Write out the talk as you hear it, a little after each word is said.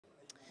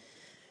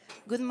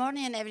Good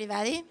morning,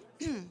 everybody.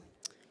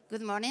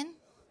 Good morning.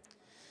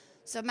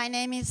 So my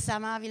name is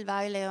Sama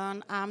Bilbao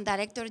Leon. I'm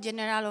Director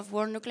General of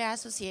World Nuclear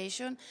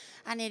Association,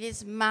 and it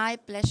is my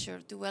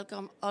pleasure to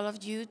welcome all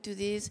of you to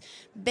this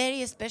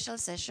very special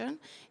session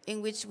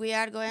in which we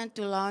are going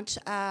to launch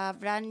a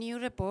brand new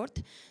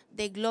report,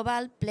 the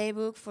Global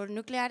Playbook for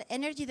Nuclear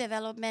Energy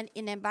Development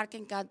in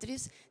Embarking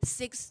Countries,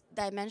 6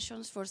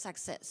 Dimensions for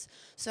Success.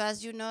 So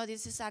as you know,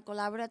 this is a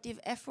collaborative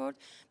effort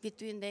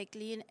between the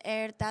Clean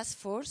Air Task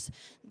Force,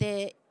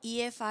 the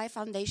EFI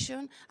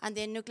Foundation, and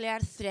the Nuclear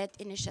Threat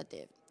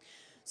Initiative.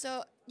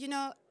 So,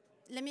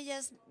 let me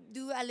just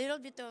do a little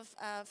bit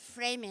of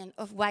framing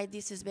of why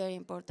this is very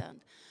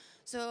important.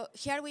 So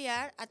here we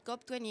are at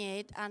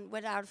COP28, and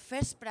where our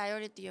first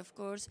priority, of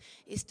course,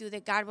 is to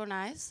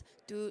decarbonize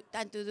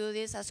and to do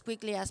this as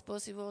quickly as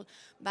possible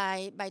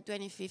by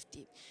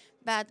 2050.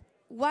 But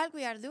while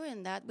we are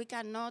doing that, we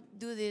cannot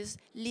do this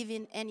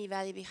leaving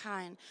anybody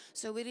behind.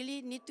 So we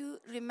really need to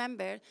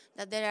remember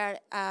that there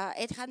are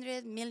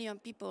 800 million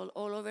people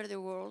all over the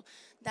world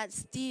that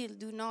still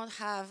do not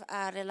have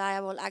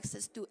reliable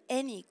access to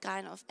any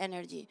kind of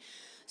energy.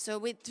 So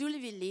we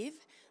truly believe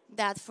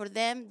that for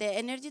them, the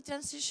energy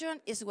transition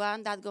is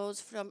one that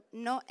goes from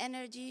no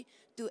energy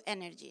to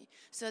energy.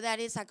 So that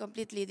is a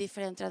completely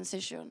different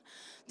transition.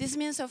 This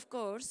means, of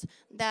course,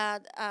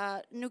 that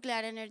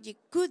nuclear energy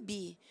could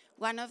be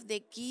one of the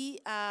key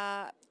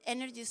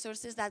energy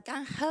sources that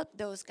can help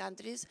those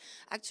countries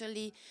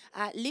actually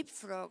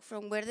leapfrog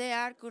from where they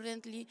are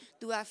currently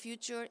to a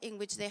future in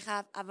which they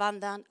have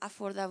abundant,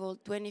 affordable,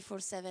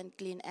 24/7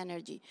 clean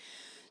energy.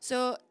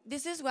 So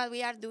this is what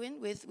we are doing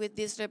with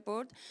this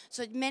report.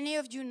 So many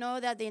of you know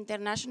that the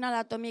International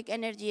Atomic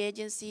Energy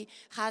Agency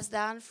has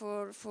done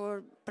for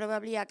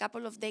probably a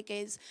couple of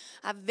decades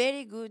a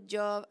very good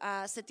job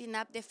setting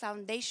up the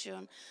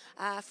foundation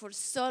for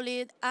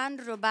solid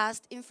and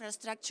robust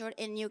infrastructure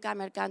in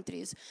newcomer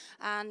countries.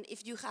 And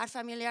if you are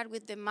familiar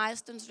with the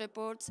milestones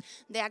reports,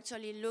 they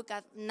actually look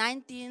at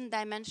 19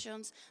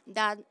 dimensions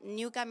that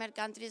newcomer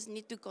countries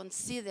need to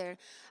consider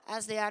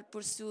as they are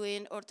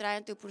pursuing or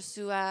trying to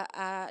pursue a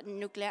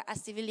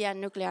civilian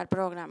nuclear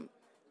program.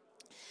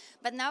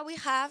 But now we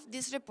have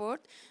this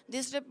report.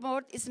 This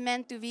report is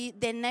meant to be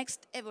the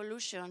next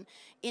evolution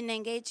in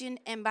engaging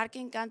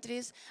embarking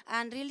countries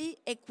and really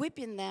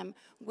equipping them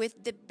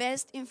with the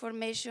best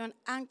information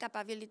and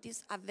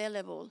capabilities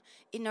available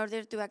in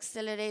order to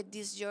accelerate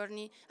this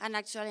journey and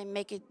actually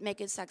make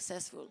it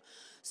successful.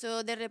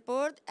 So the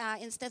report,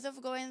 instead of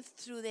going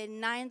through the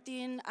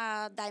 19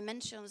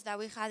 dimensions that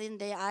we had in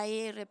the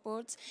IAEA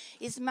reports,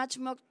 is much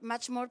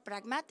more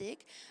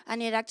pragmatic,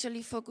 and it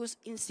actually focused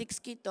in 6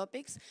 key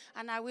topics.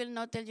 And I will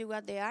not tell you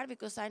what they are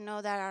because I know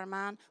that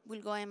Armand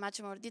will go in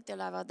much more detail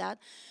about that.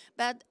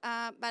 But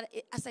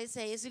as I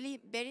say, it's really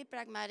very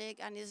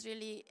pragmatic and is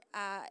really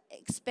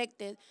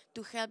expected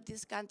to help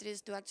these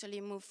countries to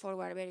actually move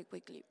forward very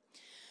quickly.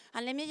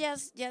 And let me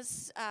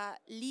just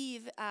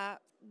leave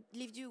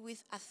you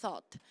with a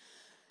thought.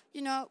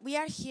 We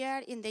are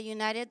here in the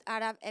United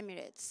Arab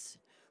Emirates,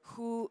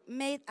 who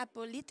made a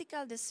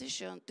political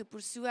decision to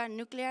pursue a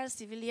nuclear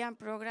civilian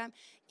program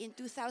in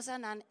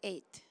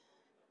 2008.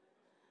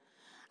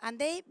 And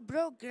they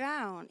broke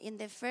ground in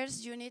the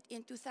first unit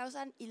in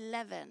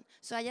 2011.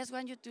 So I just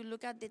want you to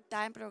look at the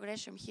time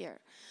progression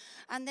here.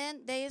 And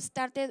then they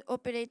started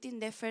operating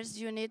the first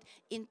unit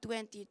in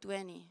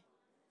 2020.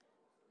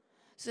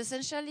 So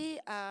essentially,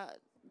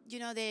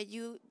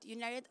 the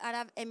United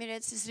Arab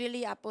Emirates is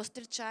really a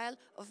poster child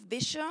of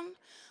vision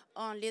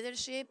on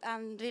leadership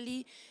and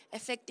really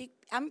effective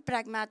and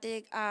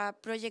pragmatic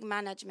project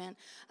management.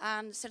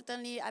 And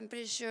certainly, I'm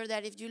pretty sure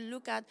that if you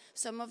look at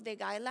some of the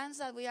guidelines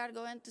that we are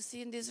going to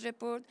see in this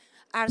report,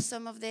 are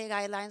some of the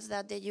guidelines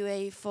that the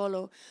UAE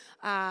follow.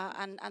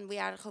 And we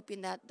are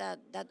hoping that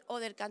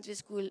other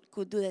countries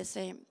could do the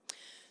same.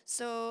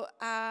 So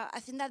I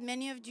think that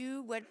many of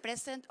you were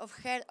present or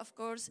heard, of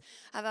course,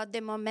 about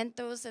the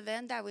momentous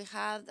event that we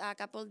had a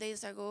couple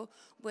days ago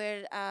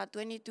where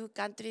 22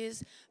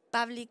 countries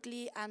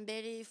publicly and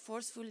very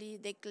forcefully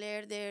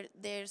declared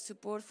their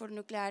support for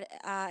nuclear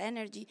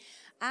energy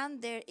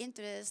and their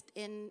interest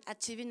in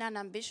achieving an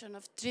ambition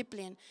of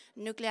tripling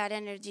nuclear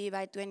energy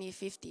by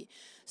 2050.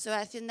 So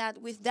I think that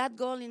with that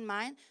goal in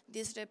mind,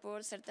 this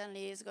report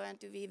certainly is going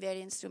to be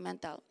very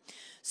instrumental.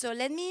 So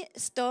let me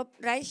stop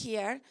right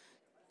here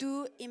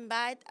to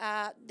invite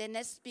the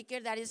next speaker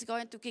that is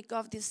going to kick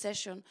off this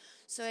session.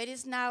 So it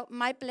is now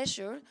my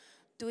pleasure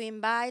to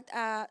invite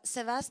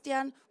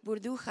Sebastian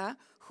Burduja,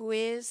 who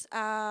is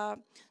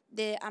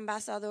the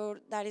ambassador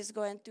that is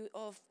going to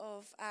of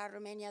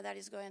Romania that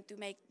is going to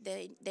make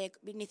the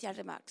initial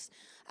remarks.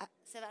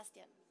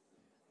 Sebastian.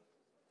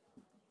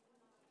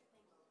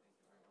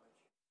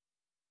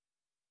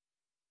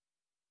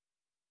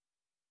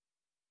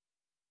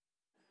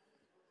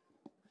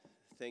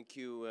 Thank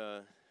you,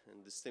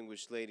 and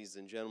distinguished ladies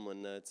and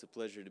gentlemen. It's a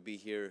pleasure to be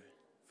here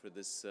for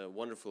this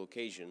wonderful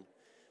occasion.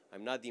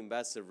 I'm not the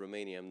ambassador of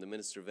Romania. I'm the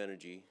Minister of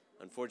Energy,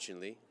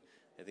 unfortunately.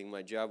 I think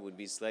my job would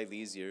be slightly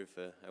easier if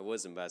I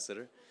was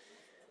ambassador.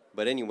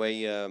 But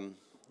anyway,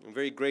 I'm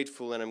very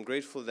grateful, and I'm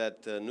grateful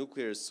that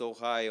nuclear is so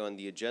high on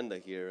the agenda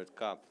here at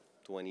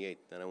COP28.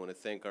 And I want to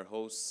thank our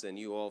hosts and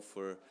you all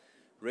for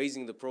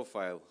raising the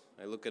profile.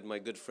 I look at my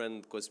good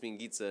friend Cosmin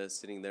Ghița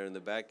sitting there in the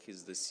back.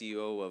 He's the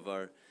CEO of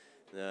our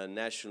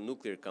national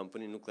nuclear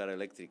company, Nuclear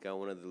Electrica,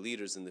 one of the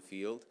leaders in the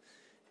field.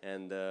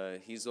 And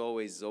he's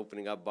always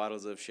opening up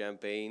bottles of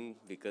champagne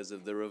because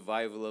of the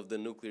revival of the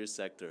nuclear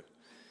sector.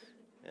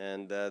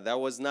 And that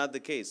was not the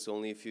case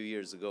only a few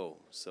years ago.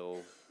 So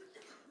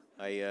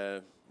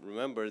I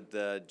remembered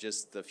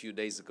just a few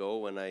days ago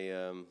when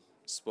I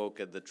spoke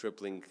at the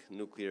Tripling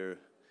Nuclear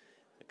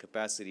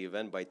Capacity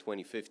event by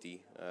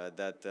 2050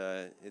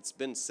 that it's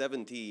been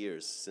 70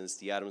 years since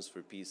the Atoms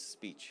for Peace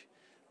speech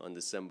on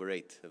December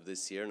 8th of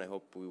this year, and I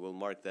hope we will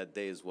mark that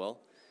day as well.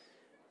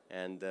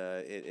 And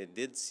it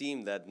did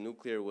seem that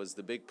nuclear was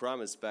the big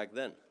promise back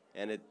then,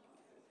 and it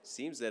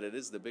seems that it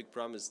is the big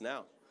promise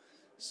now.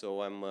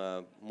 So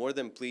I'm more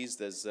than pleased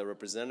as a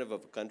representative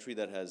of a country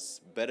that has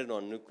betted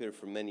on nuclear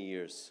for many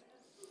years.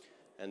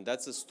 And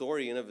that's a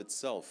story in of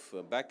itself.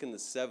 Back in the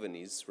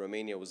 70s,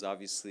 Romania was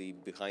obviously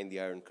behind the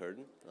Iron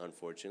Curtain,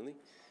 unfortunately.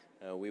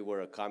 We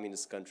were a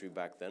communist country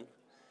back then.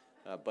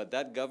 But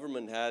that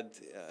government had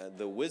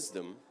the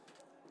wisdom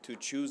to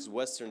choose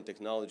Western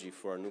technology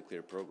for our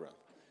nuclear program,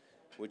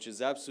 which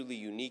is absolutely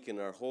unique in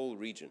our whole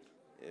region.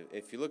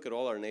 If you look at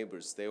all our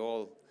neighbors, they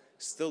all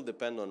still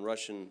depend on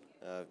Russian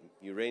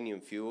uranium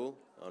fuel,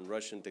 on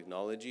Russian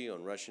technology,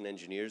 on Russian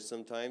engineers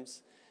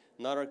sometimes.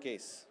 Not our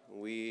case.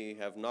 We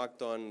have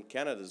knocked on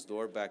Canada's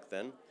door back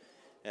then,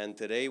 and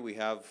today we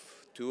have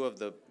two of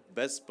the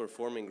best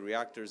performing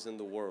reactors in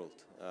the world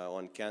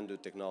on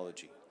CANDU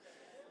technology.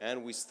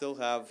 And we still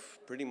have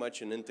pretty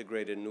much an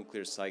integrated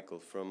nuclear cycle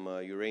from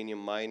uranium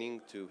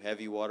mining to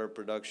heavy water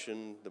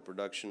production, the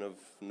production of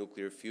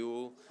nuclear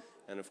fuel,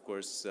 and of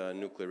course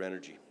nuclear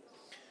energy.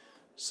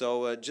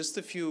 So just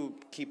a few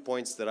key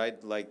points that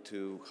I'd like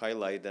to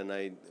highlight, and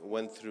I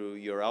went through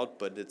your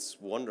output. It's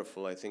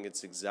wonderful. I think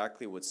it's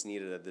exactly what's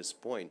needed at this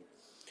point.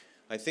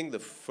 I think the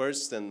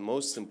first and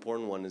most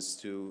important one is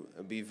to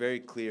be very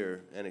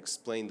clear and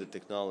explain the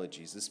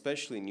technologies,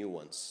 especially new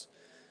ones.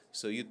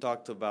 So you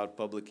talked about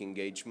public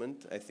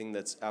engagement. I think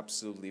that's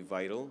absolutely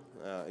vital.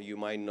 You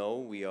might know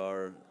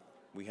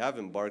we have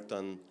embarked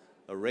on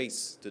a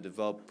race to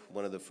develop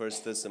one of the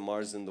first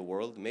SMRs in the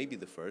world, maybe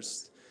the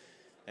first.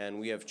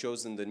 And we have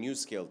chosen the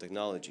NuScale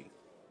technology.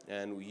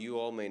 And you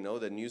all may know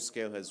that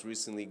NuScale has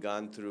recently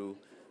gone through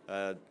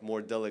a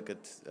more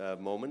delicate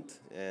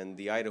moment, and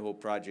the Idaho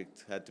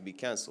project had to be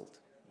canceled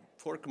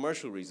for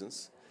commercial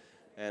reasons.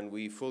 And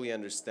we fully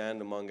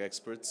understand among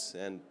experts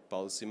and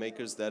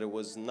policymakers that it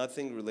was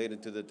nothing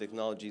related to the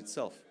technology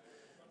itself.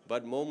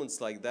 But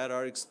moments like that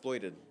are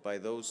exploited by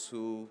those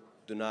who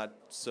do not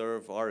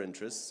serve our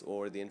interests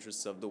or the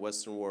interests of the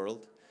Western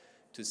world,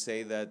 to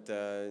say that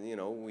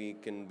we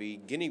can be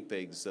guinea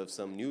pigs of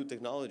some new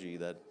technology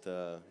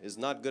that is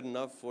not good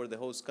enough for the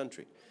host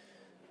country.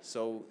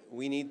 So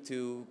we need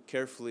to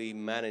carefully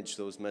manage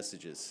those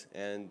messages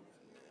and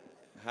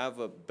have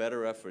a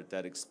better effort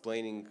at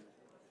explaining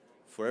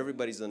for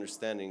everybody's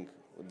understanding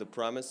the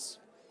promise,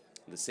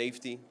 the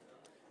safety,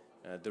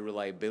 the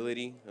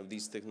reliability of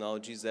these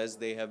technologies as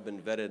they have been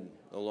vetted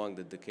along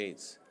the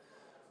decades.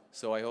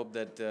 So I hope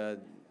that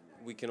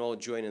we can all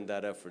join in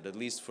that effort. At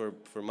least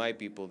for my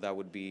people, that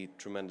would be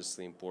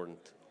tremendously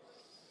important.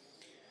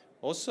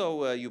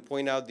 Also, you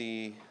point out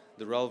the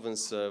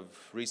relevance of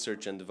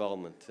research and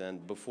development.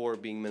 And before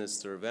being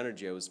Minister of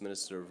Energy, I was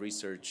Minister of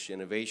Research,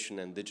 Innovation,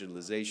 and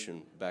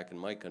Digitalization back in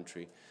my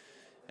country.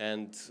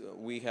 And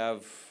we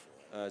have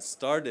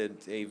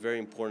started a very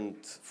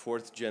important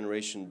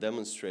fourth-generation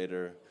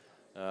demonstrator,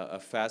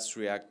 a fast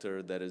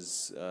reactor that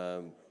is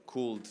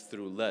cooled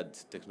through lead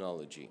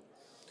technology.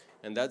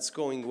 And that's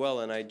going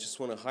well, and I just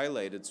want to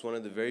highlight it's one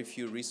of the very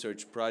few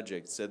research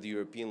projects at the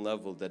European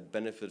level that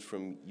benefit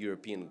from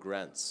European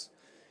grants.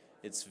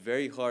 It's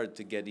very hard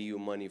to get EU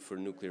money for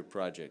nuclear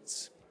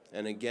projects.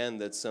 And again,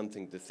 that's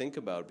something to think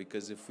about,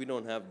 because if we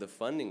don't have the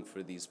funding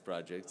for these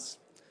projects,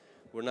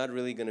 we're not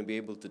really going to be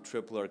able to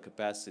triple our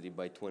capacity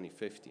by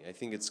 2050. I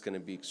think it's going to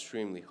be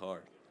extremely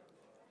hard.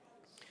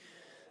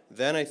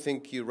 Then I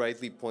think you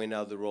rightly point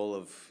out the role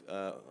of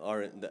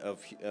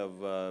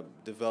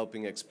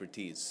developing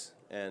expertise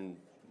and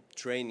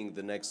training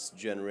the next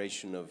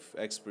generation of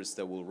experts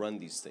that will run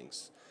these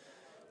things.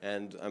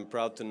 And I'm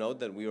proud to note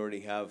that we already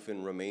have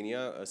in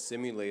Romania a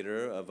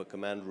simulator of a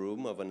command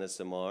room of an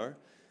SMR.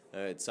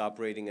 It's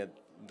operating at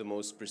the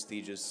most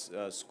prestigious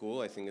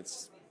school. I think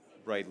it's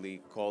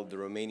rightly called the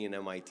Romanian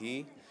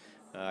MIT.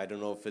 I don't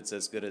know if it's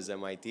as good as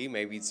MIT.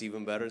 Maybe it's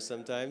even better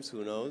sometimes,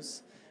 who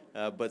knows?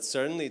 But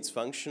certainly it's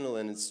functional,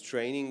 and it's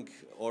training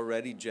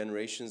already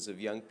generations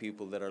of young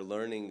people that are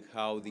learning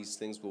how these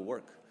things will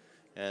work.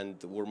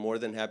 And we're more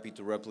than happy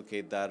to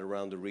replicate that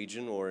around the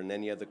region or in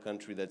any other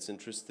country that's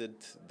interested.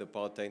 The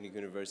Polytechnic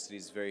University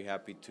is very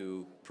happy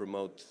to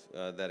promote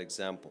that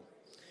example.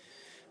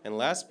 And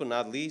last but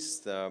not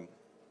least, the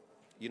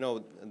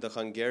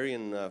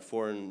Hungarian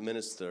foreign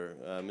minister,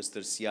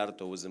 Mr.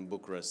 Szijjártó, was in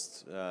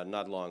Bucharest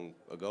not long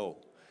ago.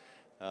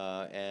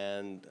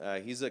 and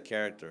he's a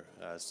character.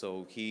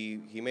 So he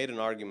made an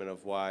argument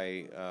of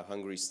why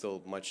Hungary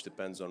still much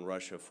depends on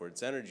Russia for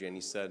its energy, and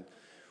he said,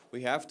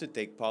 we have to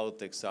take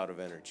politics out of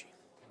energy.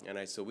 And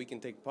I said, we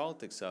can take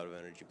politics out of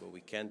energy, but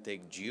we can't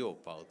take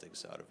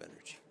geopolitics out of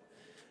energy.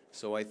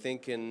 So I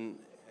think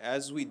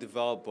as we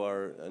develop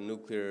our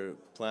nuclear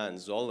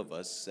plans, all of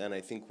us, and I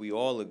think we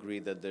all agree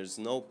that there's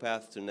no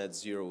path to net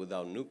zero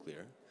without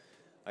nuclear,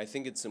 I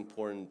think it's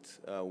important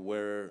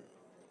where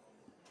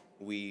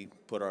we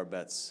put our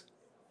bets,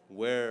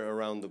 where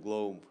around the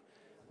globe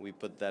we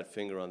put that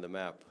finger on the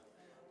map.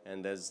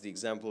 And as the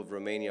example of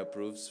Romania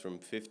proves from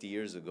 50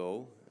 years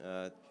ago,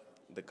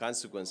 the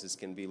consequences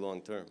can be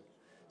long-term.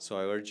 So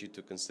I urge you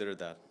to consider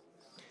that.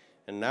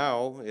 And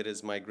now it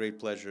is my great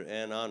pleasure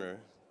and honor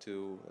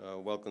to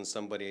welcome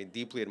somebody I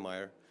deeply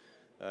admire,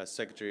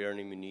 Secretary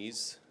Ernie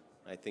Muniz.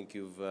 I think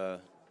you've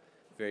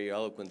very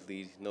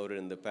eloquently noted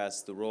in the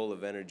past the role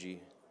of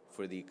energy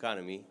for the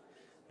economy,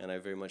 and I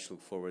very much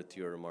look forward to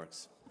your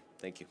remarks.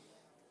 Thank you.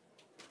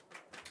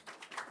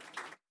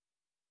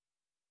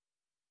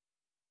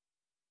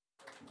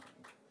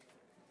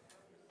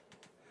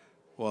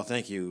 Well,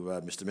 thank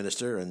you, Mr.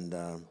 Minister, and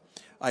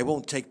I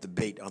won't take the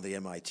bait on the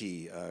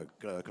MIT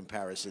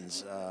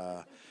comparisons,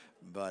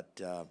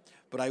 but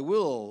I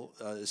will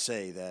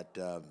say that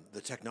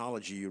the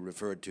technology you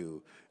referred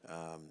to,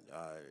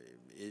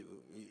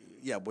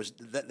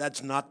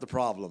 that's not the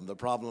problem. The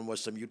problem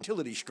was some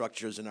utility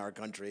structures in our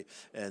country,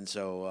 and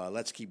so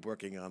let's keep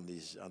working on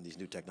these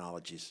new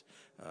technologies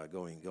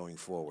going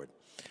forward.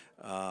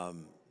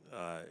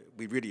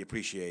 We really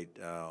appreciate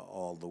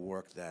all the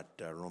work that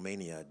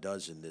Romania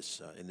does in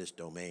this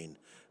domain,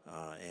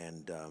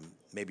 and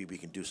maybe we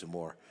can do some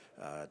more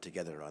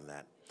together on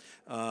that.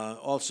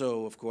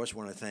 Also, of course,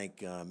 want to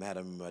thank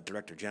Madam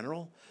Director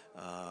General.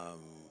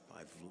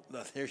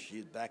 There she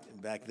is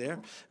back there,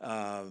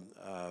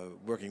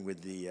 working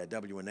with the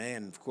WNA,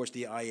 and of course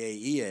the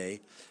IAEA,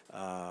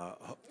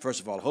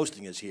 first of all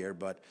hosting us here,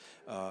 but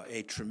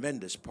a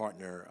tremendous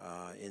partner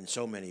in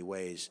so many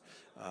ways,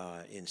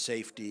 in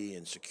safety,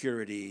 in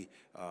security,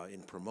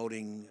 in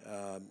promoting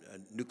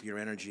nuclear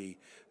energy,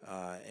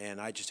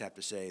 and I just have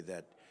to say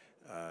that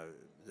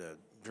the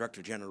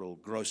Director General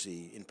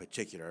Grossi in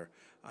particular,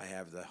 I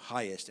have the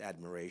highest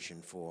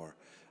admiration for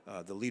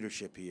the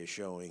leadership he is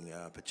showing,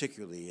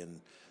 particularly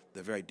in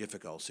the very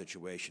difficult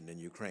situation in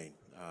Ukraine.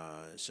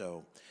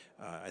 So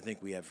I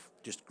think we have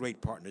just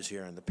great partners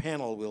here, and the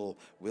panel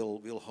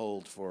will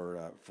hold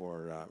for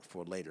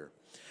later.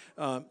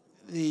 I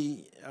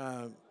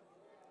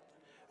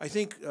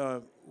think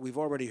we've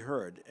already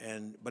heard,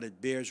 but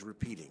it bears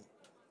repeating.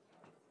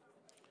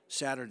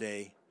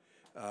 Saturday,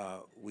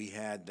 we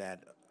had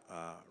that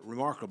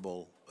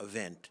remarkable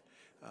event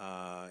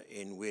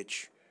in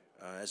which,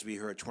 as we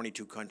heard,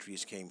 22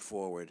 countries came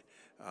forward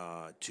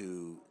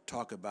to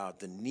talk about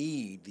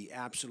the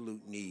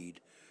absolute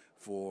need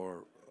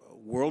for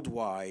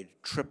worldwide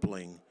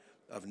tripling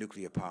of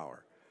nuclear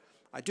power.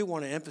 I do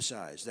want to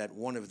emphasize that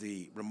one of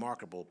the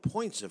remarkable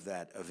points of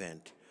that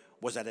event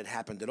was that it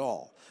happened at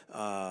all,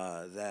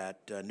 that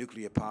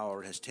nuclear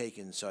power has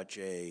taken such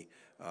a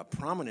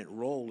prominent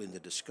role in the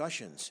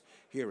discussions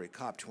here at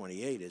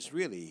COP28 is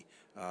really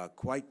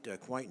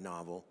quite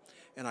novel.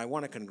 And I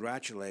want to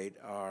congratulate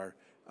our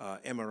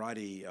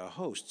Emirati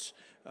hosts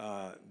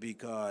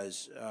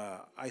because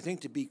I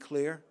think, to be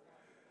clear,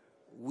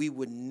 we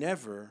would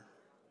never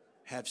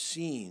have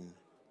seen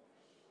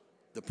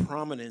the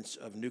prominence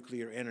of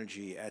nuclear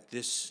energy at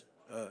this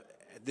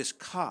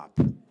COP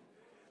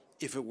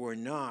if it were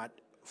not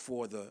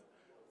for the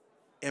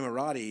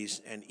Emiratis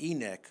and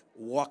ENEC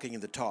walking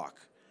the talk.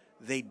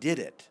 They did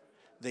it.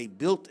 They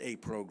built a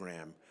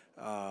program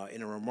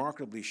in a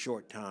remarkably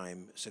short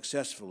time,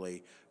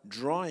 successfully,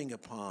 drawing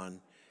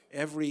upon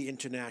every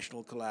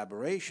international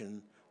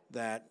collaboration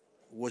that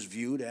was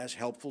viewed as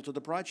helpful to the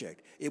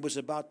project. It was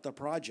about the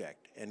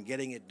project and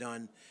getting it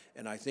done,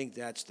 and I think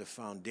that's the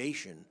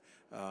foundation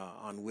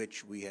on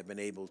which we have been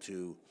able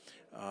to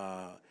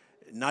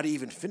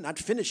not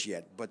finish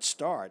yet, but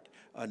start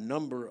a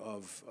number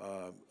of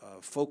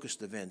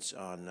focused events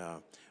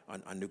on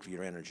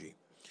nuclear energy.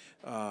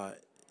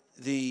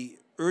 The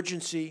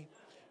urgency,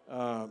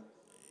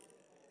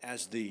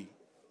 as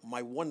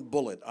my one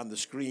bullet on the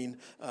screen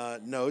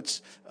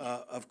notes,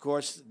 of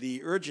course,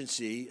 the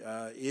urgency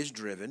is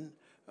driven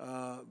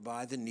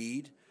by the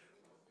need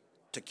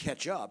to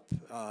catch up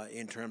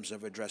in terms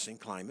of addressing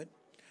climate.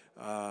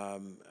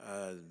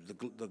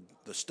 The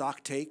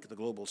stock take, the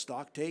global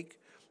stock take,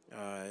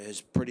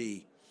 has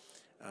pretty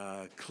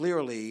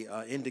clearly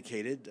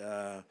indicated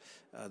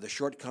the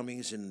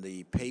shortcomings in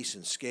the pace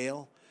and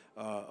scale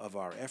of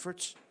our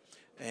efforts,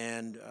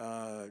 and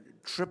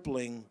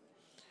tripling.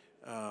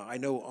 I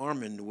know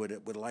Armand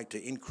would like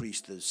to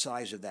increase the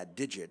size of that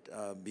digit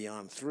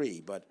beyond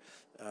 3, but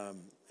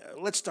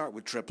let's start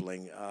with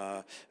tripling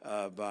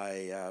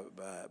by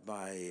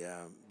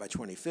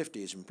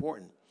 2050 is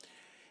important.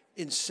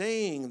 In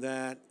saying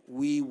that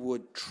we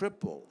would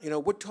triple,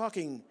 we're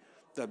talking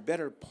the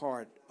better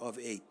part of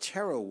a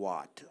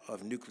terawatt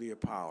of nuclear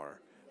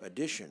power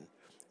addition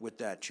with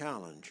that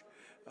challenge.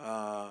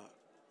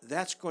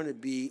 That's going to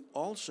be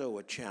also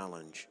a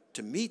challenge.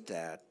 To meet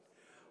that,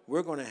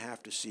 we're going to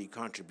have to see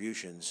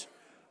contributions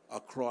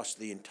across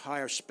the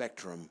entire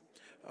spectrum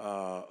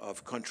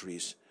of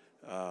countries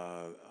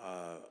on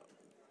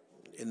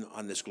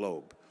this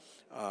globe.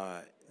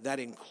 That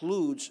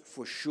includes,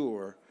 for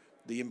sure,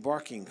 the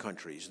embarking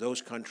countries,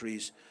 those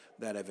countries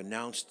that have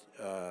announced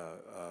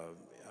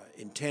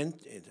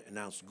intent,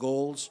 announced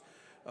goals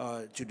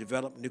to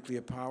develop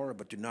nuclear power,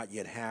 but do not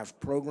yet have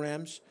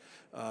programs.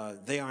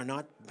 They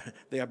are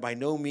by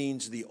no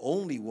means the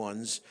only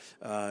ones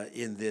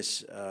in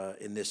this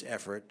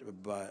effort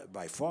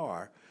by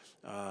far.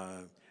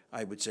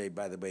 I would say,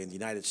 by the way, in the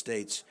United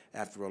States,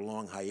 after a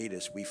long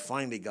hiatus, we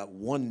finally got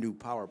one new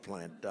power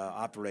plant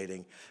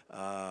operating.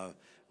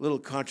 Little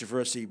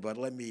controversy, but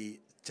let me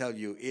tell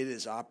you, it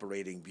is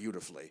operating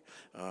beautifully.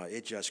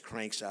 It just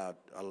cranks out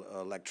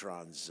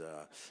electrons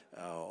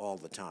all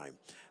the time.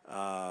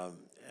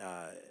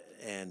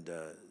 And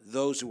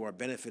those who are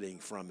benefiting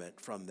from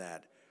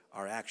that,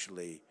 are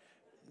actually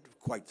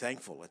quite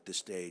thankful at this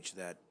stage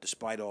that,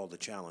 despite all the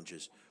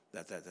challenges,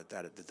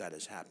 that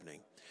is happening.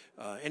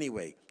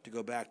 Anyway, to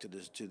go back to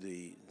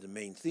the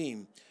main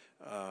theme,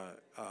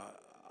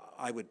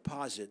 I would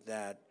posit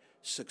that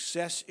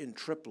success in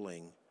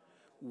tripling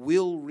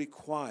will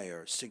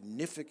require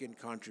significant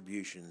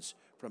contributions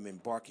from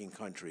embarking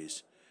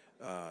countries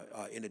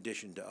in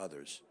addition to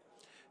others.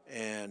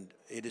 And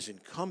it is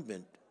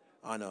incumbent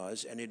on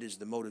us, and it is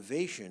the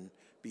motivation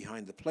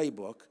behind the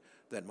playbook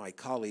that my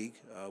colleague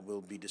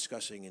will be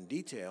discussing in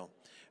detail.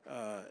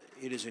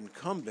 It is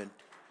incumbent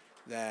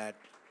that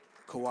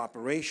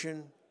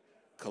cooperation,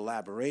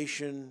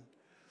 collaboration,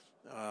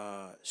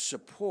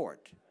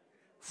 support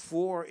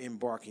for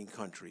embarking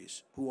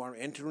countries who are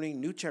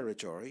entering new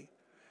territory,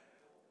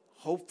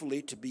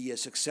 hopefully to be as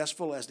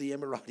successful as the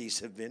Emiratis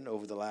have been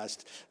over the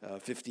last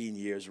 15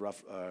 years,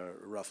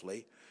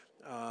 roughly,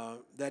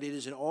 that it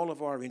is in all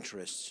of our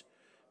interests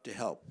to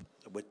help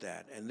with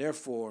that. And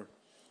therefore,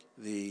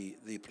 the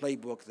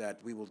playbook that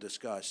we will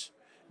discuss,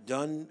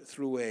 done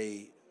through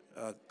a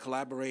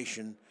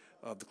collaboration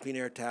of the Clean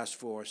Air Task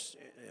Force,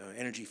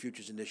 Energy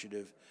Futures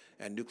Initiative,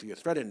 and Nuclear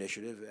Threat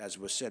Initiative, as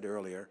was said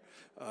earlier,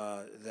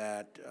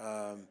 that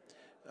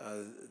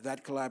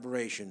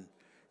collaboration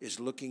is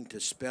looking to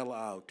spell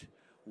out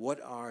what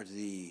are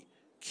the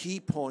key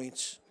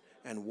points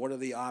and what are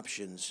the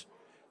options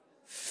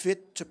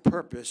fit to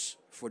purpose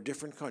for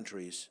different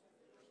countries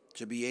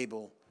to be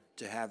able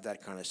to have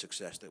that kind of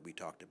success that we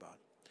talked about.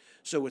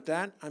 So with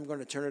that, I'm going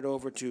to turn it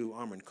over to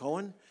Armin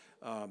Cohen,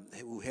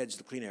 who heads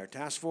the Clean Air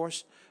Task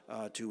Force,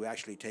 to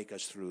actually take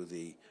us through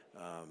the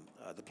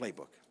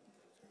playbook.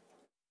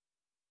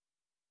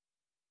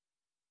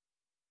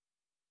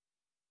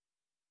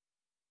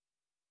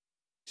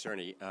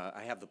 Ernie,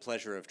 I have the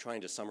pleasure of trying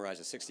to summarize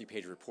a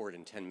 60-page report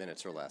in 10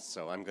 minutes or less,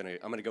 so I'm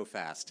gonna go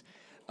fast.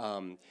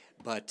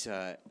 But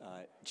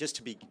just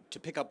to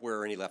pick up where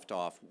Ernie left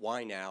off,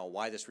 why now?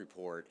 Why this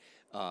report?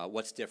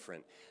 What's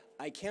different?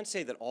 I can't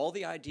say that all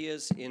the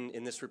ideas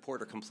in this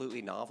report are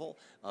completely novel.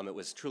 It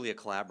was truly a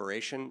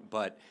collaboration,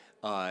 but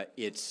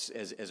it's,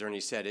 as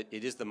Ernie said,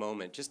 it is the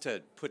moment. Just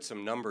to put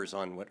some numbers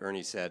on what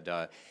Ernie said,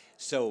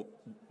 so,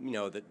 you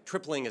know, the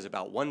tripling is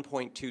about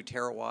 1.2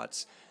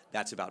 terawatts.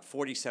 That's about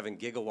 47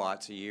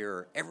 gigawatts a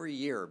year, every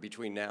year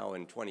between now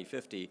and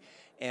 2050.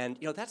 And,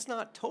 you know, that's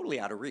not totally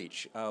out of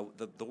reach.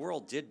 The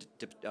world did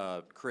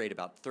create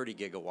about 30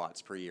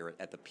 gigawatts per year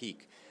at the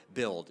peak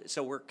build.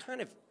 So we're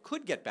kind of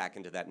could get back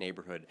into that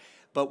neighborhood,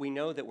 but we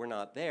know that we're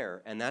not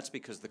there, and that's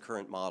because the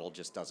current model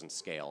just doesn't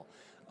scale.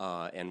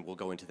 And we'll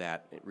go into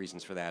that,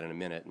 reasons for that in a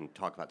minute, and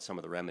talk about some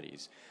of the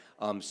remedies.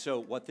 So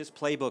what this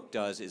playbook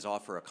does is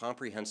offer a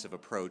comprehensive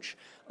approach.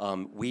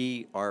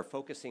 We are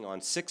focusing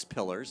on 6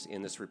 pillars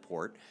in this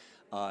report.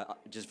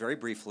 Just very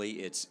briefly,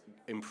 it's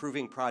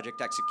improving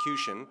project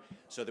execution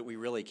so that we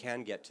really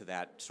can get to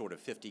that sort of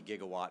 50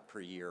 gigawatt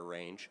per year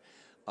range.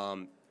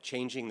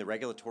 Changing the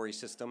regulatory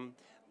system,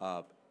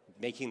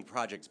 making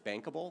projects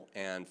bankable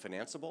and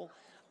financeable,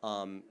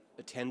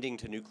 attending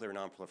to nuclear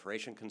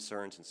nonproliferation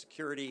concerns and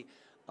security,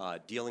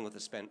 dealing with the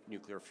spent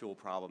nuclear fuel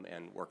problem,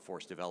 and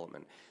workforce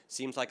development.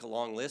 Seems like a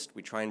long list.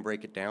 We try and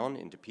break it down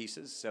into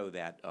pieces so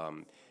that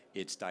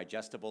it's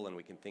digestible and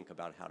we can think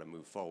about how to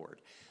move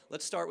forward.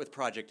 Let's start with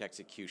project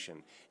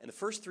execution. And the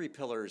first 3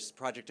 pillars,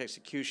 project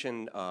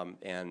execution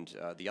and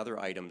the other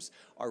items,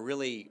 are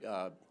really,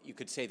 you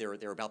could say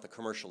they're about the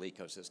commercial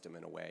ecosystem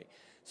in a way.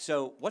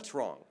 So what's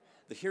wrong?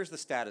 Here's the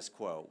status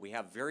quo. We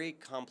have very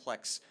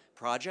complex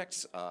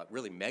projects,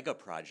 really mega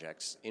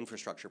projects,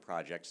 infrastructure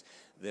projects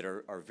that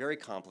are very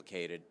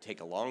complicated,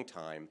 take a long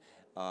time,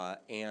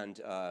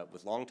 and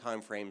with long time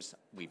frames,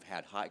 we've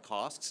had high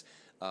costs,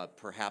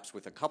 perhaps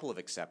with a couple of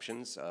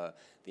exceptions. The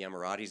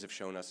Emiratis have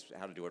shown us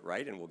how to do it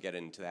right, and we'll get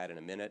into that in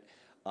a minute.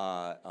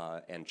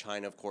 And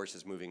China, of course,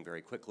 is moving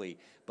very quickly.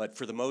 But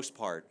for the most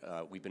part,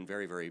 we've been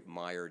very, very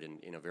mired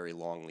in a very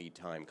long lead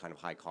time, kind of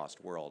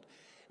high-cost world.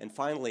 And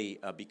finally,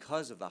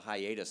 because of the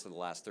hiatus of the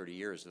last 30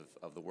 years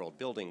of the world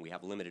building, we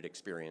have limited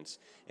experience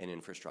and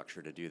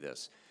infrastructure to do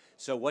this.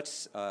 So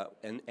what's,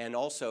 and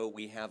also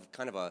we have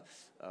kind of a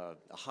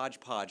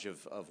hodgepodge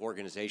of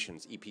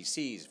organizations,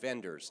 EPCs,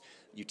 vendors,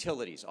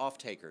 utilities,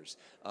 off-takers,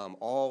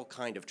 all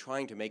kind of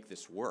trying to make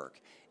this work.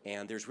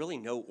 And there's really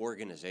no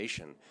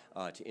organization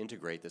to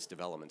integrate this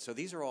development. So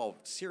these are all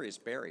serious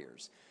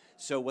barriers.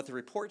 So what the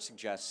report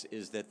suggests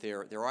is that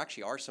there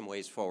actually are some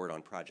ways forward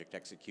on project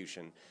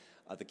execution.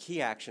 The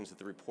key actions that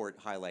the report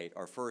highlight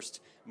are first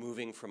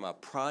moving from a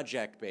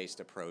project-based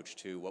approach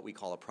to what we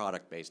call a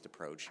product-based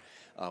approach,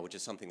 which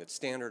is something that's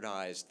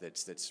standardized,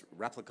 that's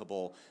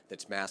replicable,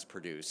 that's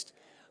mass-produced.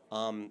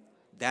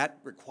 That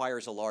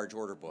requires a large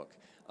order book.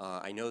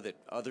 I know that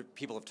other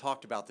people have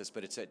talked about this,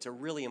 but it's a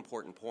really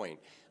important point.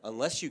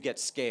 Unless you get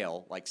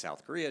scale, like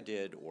South Korea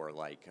did, or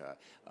like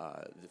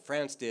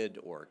France did,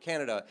 or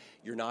Canada,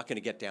 you're not going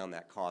to get down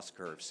that cost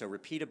curve. So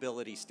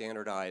repeatability,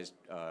 standardized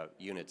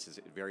units is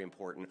very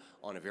important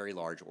on a very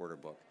large order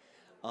book.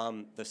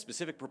 The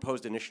specific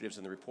proposed initiatives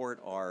in the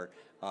report are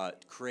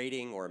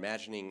creating or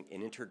imagining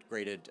an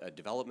integrated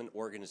development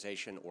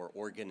organization or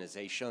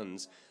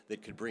organizations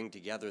that could bring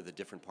together the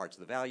different parts of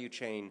the value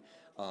chain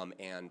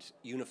and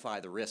unify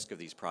the risk of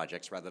these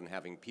projects rather than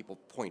having people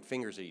point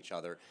fingers at each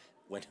other.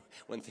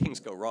 When things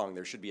go wrong,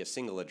 there should be a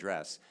single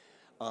address.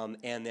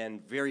 And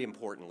then, very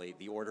importantly,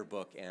 the order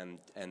book and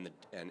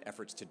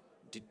efforts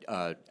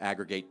to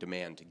aggregate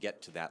demand to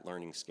get to that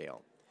learning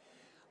scale.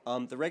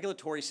 The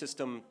regulatory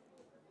system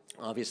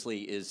obviously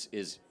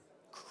is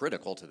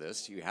critical to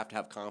this. You have to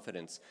have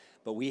confidence.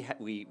 But we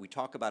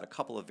talk about a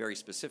couple of very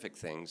specific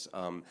things.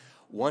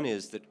 One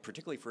is that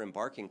particularly for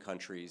embarking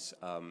countries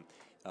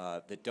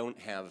that don't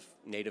have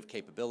native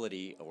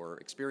capability or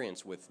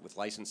experience with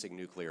licensing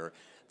nuclear,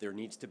 there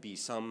needs to be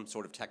some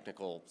sort of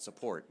technical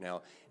support.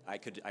 Now, I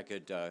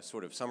could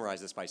sort of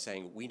summarize this by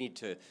saying we need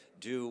to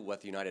do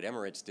what the United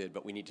Emirates did,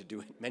 but we need to do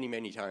it many,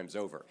 many times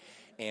over.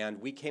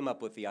 And we came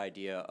up with the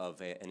idea of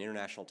an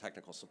international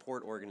technical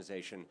support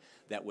organization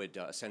that would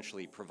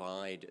essentially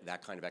provide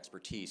that kind of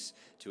expertise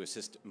to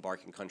assist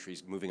embarking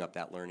countries moving up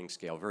that learning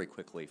scale very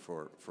quickly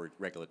for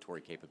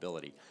regulatory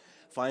capability.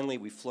 Finally,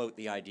 we float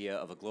the idea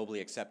of a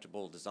globally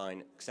acceptable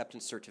design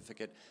acceptance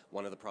certificate.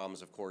 One of the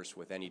problems, of course,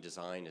 with any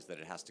design is that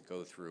it has to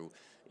go through,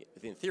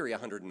 in theory,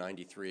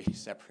 193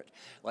 separate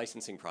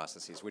licensing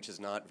processes, which is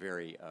not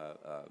very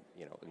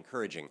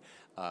encouraging.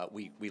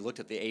 We looked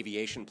at the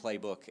aviation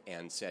playbook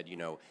and said,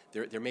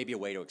 there may be a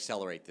way to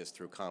accelerate this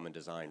through common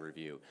design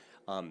review.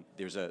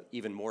 There's an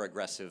even more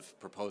aggressive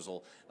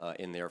proposal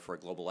in there for a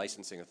global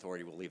licensing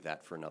authority. We'll leave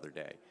that for another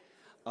day.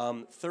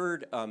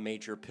 Third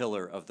major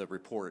pillar of the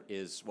report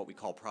is what we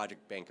call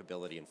project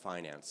bankability and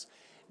finance.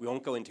 We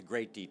won't go into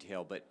great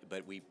detail, but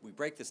we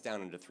break this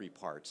down into three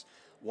parts.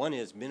 One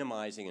is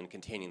minimizing and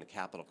containing the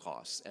capital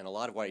costs, and a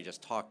lot of what I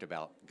just talked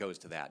about goes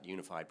to that: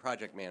 unified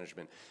project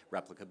management,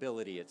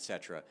 replicability, et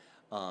cetera,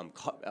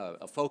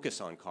 a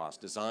focus on cost,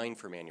 design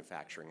for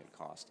manufacturing and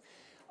cost.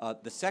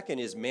 The second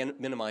is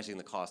minimizing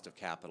the cost of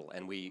capital,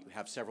 and we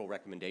have several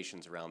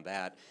recommendations around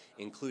that,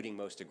 including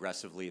most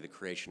aggressively the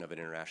creation of an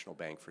international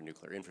bank for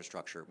nuclear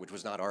infrastructure, which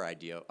was not our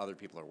idea. Other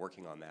people are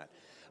working on that.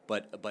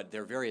 But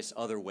there are various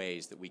other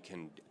ways that we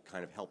can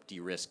kind of help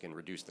de-risk and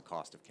reduce the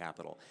cost of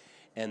capital.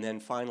 And then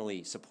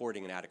finally,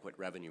 supporting an adequate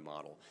revenue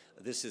model.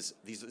 This is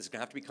going to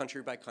have to be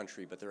country by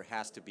country, but there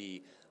has to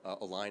be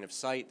a line of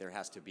sight. There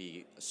has to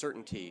be a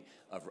certainty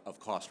of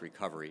cost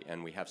recovery,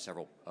 and we have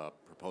several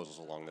proposals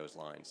along those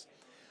lines.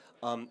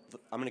 I'm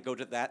going to go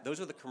to that.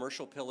 Those are the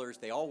commercial pillars.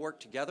 They all work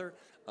together.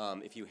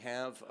 If you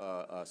have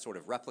a sort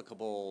of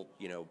replicable,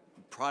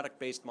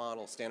 product-based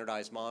model,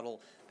 standardized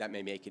model, that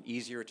may make it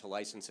easier to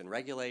license and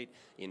regulate.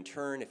 In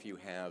turn, if you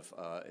have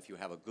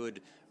a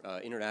good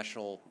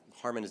international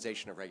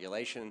harmonization of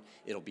regulation,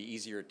 it'll be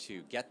easier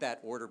to get that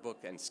order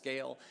book and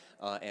scale.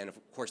 And of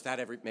course,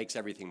 that makes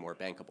everything more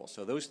bankable.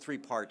 So those three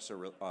parts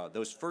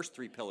those first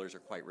three pillars are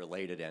quite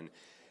related and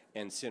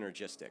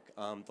synergistic.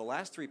 The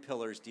last three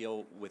pillars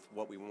deal with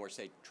what we more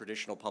say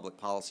traditional public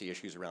policy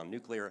issues around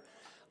nuclear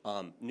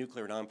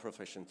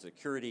nonproliferation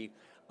security.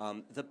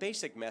 The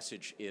basic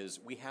message is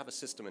we have a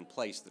system in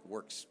place that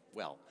works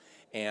well,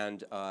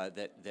 and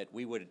that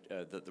we would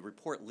the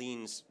report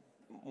leans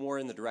more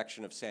in the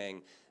direction of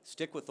saying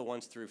stick with the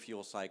once-through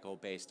fuel cycle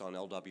based on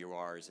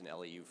LWRs and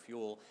LEU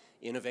fuel.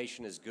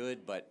 Innovation is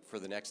good, but for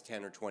the next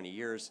 10 or 20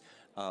 years,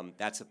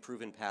 that's a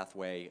proven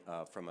pathway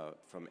from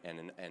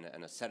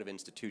a set of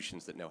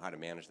institutions that know how to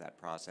manage that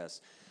process.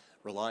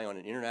 Rely on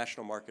an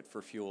international market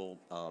for fuel.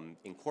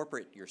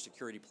 Incorporate your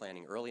security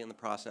planning early in the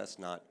process,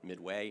 not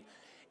midway.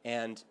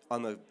 And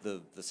on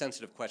the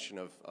sensitive question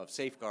of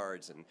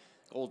safeguards and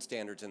gold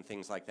standards and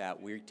things like that,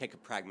 we take a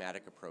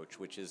pragmatic approach,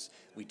 which is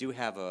we do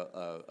have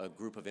a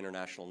group of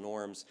international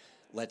norms.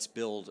 Let's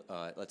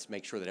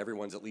make sure that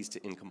everyone's at least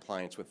in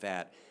compliance with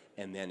that,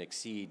 and then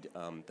exceed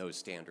those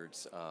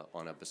standards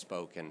on a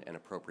bespoke and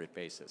appropriate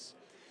basis.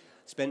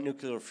 Spent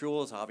nuclear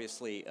fuel is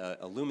obviously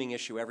a looming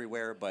issue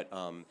everywhere, but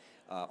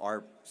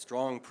our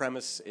strong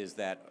premise is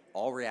that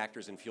all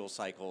reactors and fuel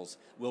cycles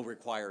will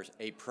require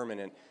a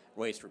permanent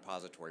waste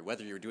repository,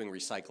 whether you're doing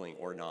recycling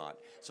or not.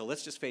 So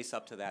let's just face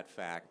up to that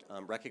fact,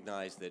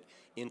 recognize that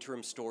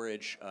interim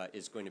storage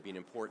is going to be an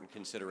important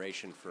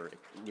consideration for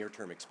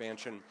near-term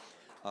expansion.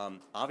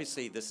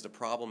 Obviously, this is a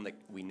problem that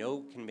we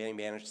know can be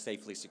managed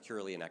safely,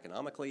 securely, and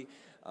economically.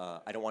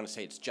 I don't want to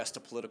say it's just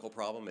a political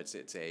problem. It's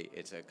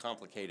a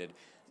complicated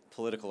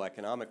political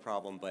economic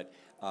problem, but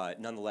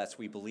nonetheless,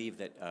 we believe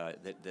that,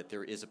 that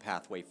there is a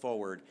pathway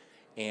forward,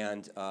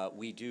 and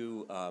we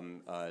do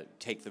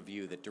take the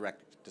view that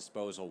direct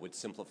disposal would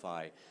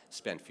simplify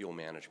spent fuel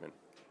management.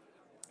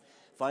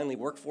 Finally,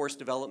 workforce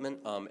development.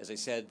 As I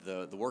said,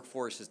 the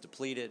workforce is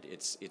depleted.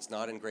 It's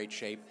not in great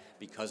shape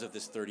because of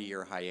this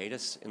 30-year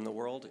hiatus in the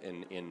world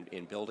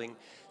in building.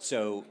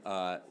 So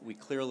we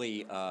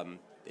clearly,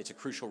 it's a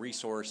crucial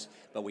resource,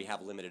 but we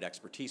have limited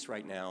expertise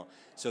right now.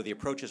 So the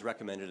approaches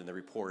recommended in the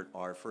report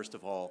are, first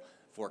of all,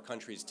 for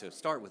countries to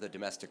start with a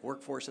domestic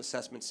workforce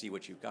assessment, see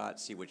what you've got,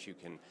 see what you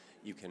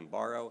can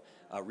borrow,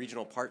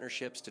 regional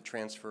partnerships to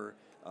transfer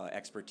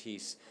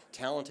expertise,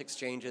 talent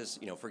exchanges,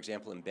 for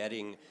example,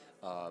 embedding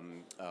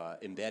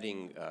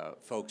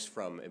folks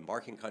from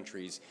embarking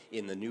countries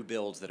in the new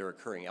builds that are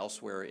occurring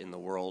elsewhere in the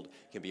world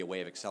can be a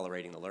way of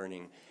accelerating the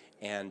learning.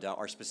 And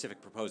our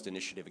specific proposed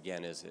initiative,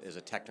 again, is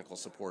a technical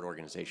support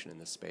organization in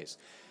this space.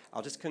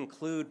 I'll just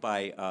conclude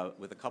by,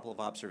 with a couple of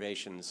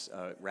observations,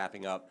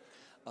 wrapping up.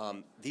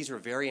 These are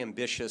very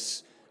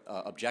ambitious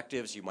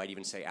objectives, you might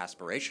even say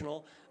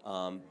aspirational,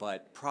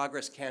 but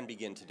progress can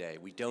begin today.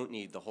 We don't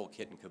need the whole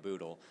kit and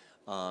caboodle,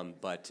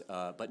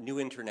 but new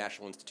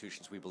international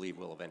institutions we believe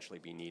will eventually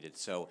be needed.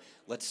 So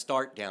let's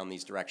start down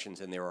these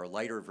directions, and there are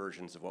lighter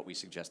versions of what we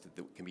suggested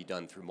that can be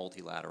done through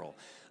multilateral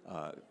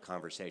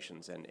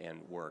conversations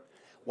and work.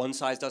 One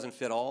size doesn't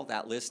fit all.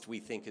 That list we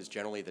think is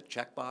generally the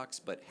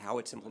checkbox, but how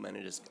it's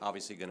implemented is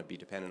obviously going to be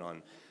dependent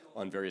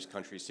on various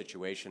countries'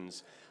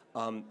 situations.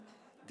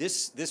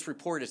 This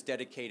report is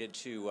dedicated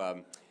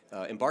to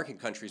embarking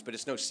countries, but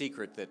it's no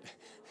secret that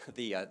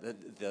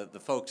the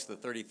folks, the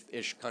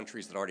 30-ish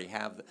countries that already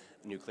have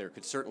nuclear,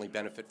 could certainly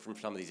benefit from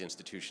some of these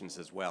institutions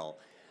as well.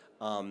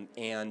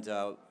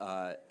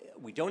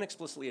 We don't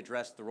explicitly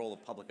address the role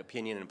of public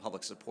opinion and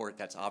public support.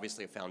 That's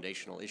obviously a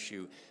foundational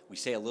issue. We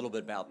say a little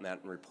bit about that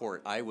in the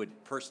report. I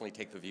would personally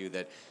take the view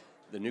that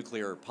the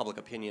nuclear public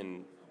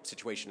opinion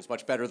situation is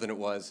much better than it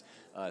was,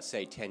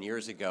 say, 10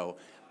 years ago.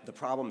 The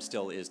problem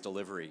still is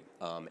delivery,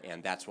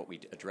 and that's what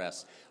we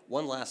address.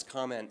 One last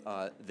comment,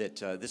 that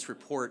this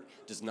report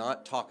does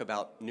not talk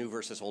about new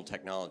versus old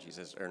technologies,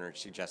 as Erner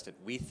suggested.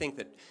 We think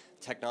that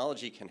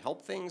technology can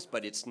help things,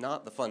 but it's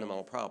not the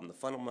fundamental problem. The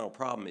fundamental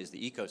problem is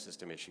the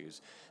ecosystem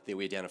issues that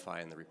we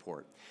identify in the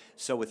report.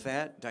 So with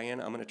that,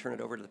 Diane, I'm going to turn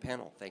it over to the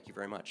panel. Thank you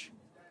very much.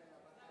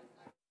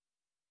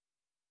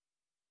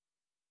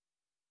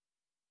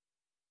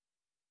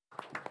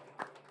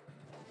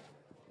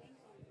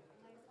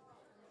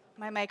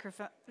 My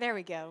microphone, there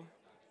we go.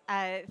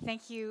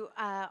 Thank you,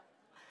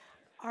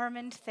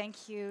 Armand.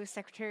 Thank you,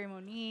 Secretary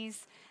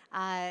Moniz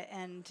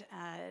and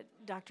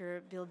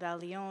Dr.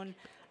 Bilbao-Leon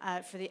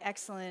for the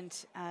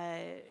excellent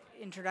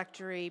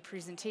introductory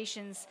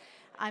presentations.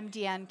 I'm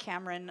Deanne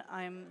Cameron.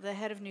 I'm the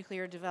head of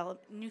nuclear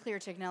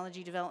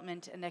technology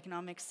development and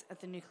economics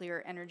at the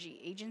Nuclear Energy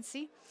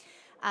Agency.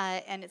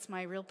 And it's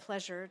my real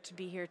pleasure to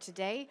be here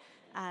today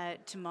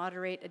to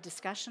moderate a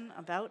discussion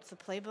about the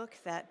playbook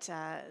that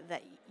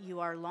you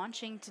are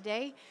launching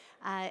today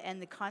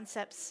and the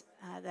concepts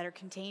that are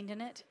contained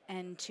in it,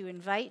 and to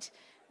invite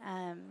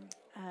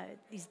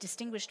these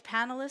distinguished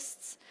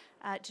panelists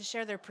to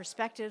share their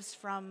perspectives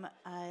from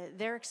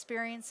their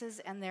experiences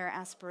and their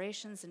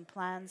aspirations and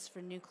plans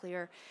for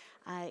nuclear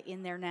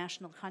in their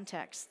national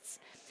contexts.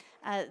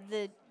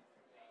 The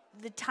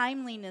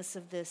timeliness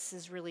of this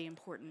is really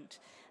important.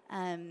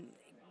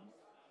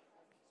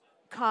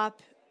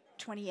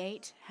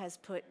 COP28 has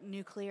put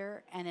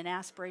nuclear and an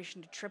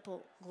aspiration to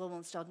triple global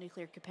installed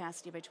nuclear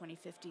capacity by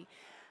 2050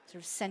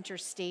 sort of center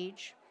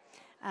stage.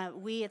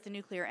 We at the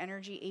Nuclear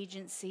Energy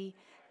Agency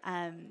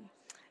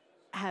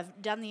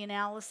have done the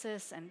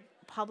analysis and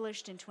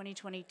published in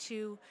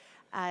 2022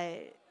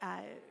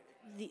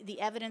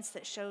 the evidence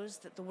that shows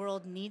that the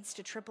world needs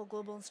to triple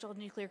global installed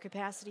nuclear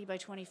capacity by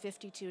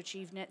 2050 to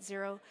achieve net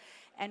zero,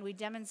 and we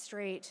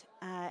demonstrate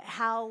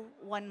how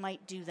one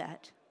might do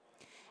that.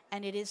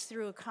 And it is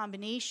through a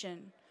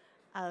combination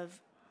of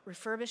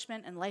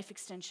refurbishment and life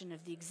extension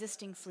of the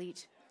existing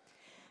fleet,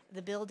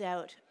 the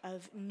build-out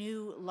of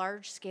new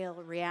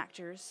large-scale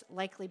reactors,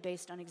 likely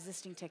based on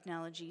existing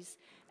technologies,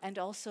 and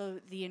also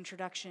the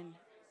introduction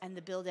and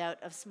the build-out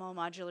of small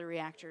modular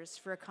reactors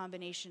for a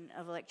combination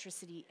of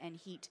electricity and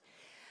heat.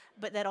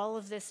 But that all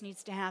of this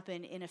needs to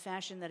happen in a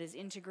fashion that is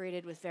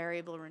integrated with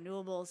variable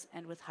renewables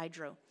and with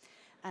hydro.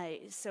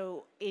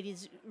 So it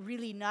is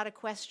really not a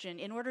question,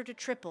 in order to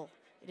triple,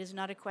 it is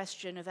not a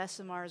question of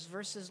SMRs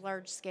versus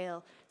large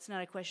scale. It's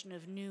not a question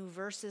of new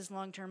versus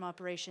long-term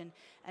operation.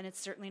 And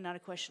it's certainly not a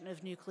question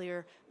of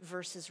nuclear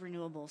versus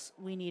renewables.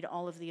 We need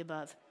all of the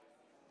above.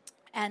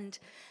 And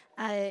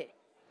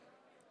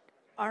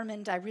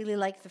Armand, I really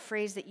like the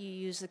phrase that you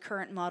use, the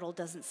current model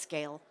doesn't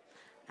scale.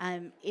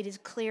 It is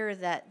clear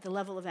that the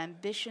level of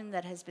ambition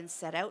that has been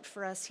set out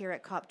for us here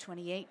at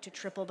COP28 to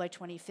triple by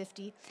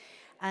 2050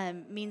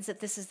 means that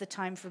this is the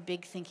time for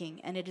big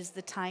thinking, and it is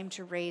the time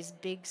to raise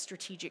big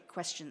strategic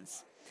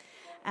questions.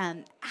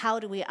 How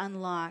do we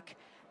unlock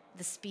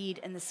the speed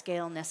and the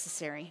scale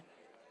necessary?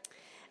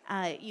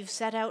 You've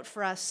set out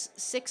for us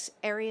 6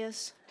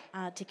 areas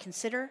to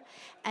consider,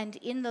 and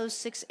in those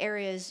 6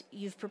 areas,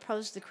 you've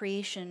proposed the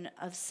creation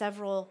of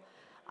several,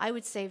 I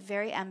would say,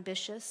 very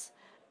ambitious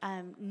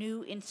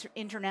new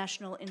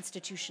international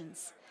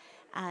institutions.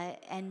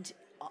 And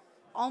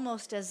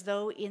almost as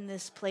though in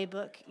this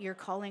playbook, you're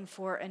calling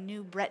for a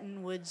new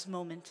Bretton Woods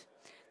moment,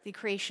 the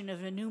creation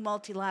of a new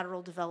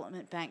multilateral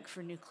development bank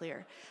for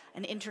nuclear,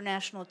 an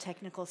international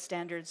technical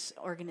standards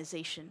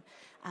organization,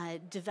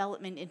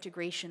 development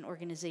integration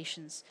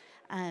organizations.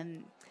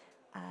 And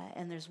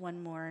there's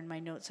one more in my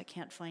notes, I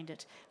can't find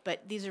it.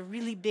 But these are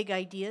really big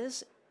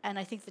ideas, and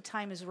I think the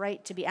time is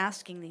right to be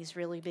asking these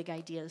really big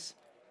ideas.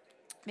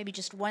 Maybe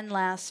just one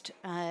last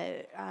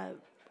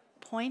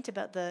point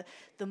about the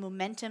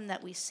momentum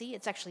that we see.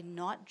 It's actually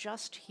not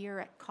just here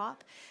at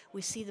COP.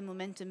 We see the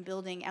momentum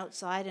building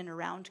outside and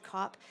around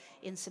COP.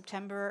 In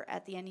September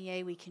at the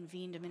NEA, we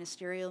convened a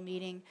ministerial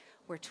meeting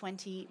where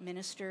 20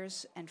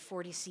 ministers and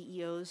 40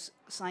 CEOs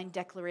signed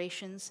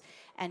declarations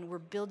and were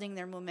building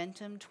their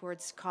momentum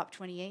towards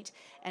COP28.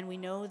 And we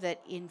know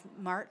that in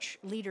March,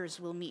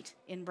 leaders will meet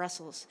in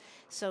Brussels.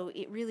 So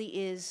it really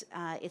is,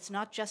 it's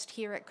not just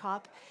here at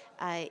COP,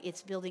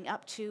 it's building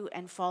up to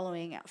and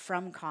following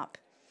from COP.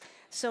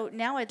 So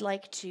now I'd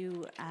like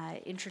to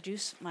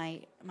introduce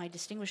my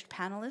distinguished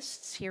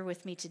panelists here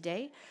with me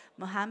today.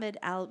 Mohamed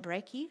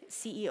Al-Breki,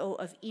 CEO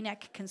of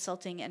ENEC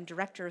Consulting and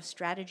Director of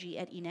Strategy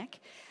at ENEC.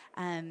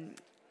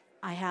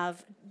 I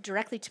have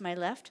directly to my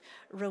left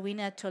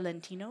Rowena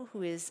Tolentino,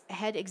 who is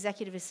Head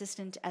Executive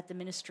Assistant at the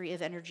Ministry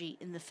of Energy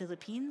in the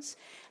Philippines.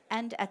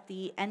 And at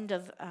the end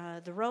of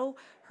the row,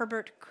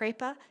 Herbert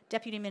Crepa,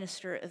 Deputy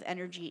Minister of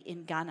Energy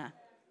in Ghana.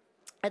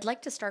 I'd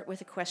like to start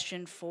with a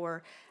question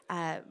for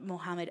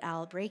Mohamed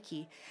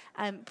Al-Breki.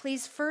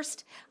 Please,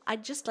 first,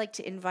 I'd just like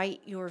to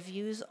invite your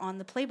views on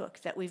the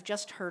playbook that we've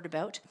just heard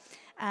about.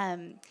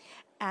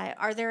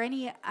 Are there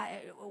any,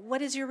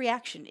 what is your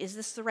reaction? Is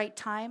this the right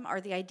time?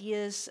 Are the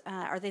ideas,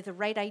 are they the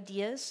right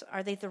ideas?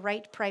 Are they the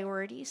right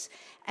priorities?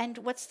 And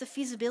what's the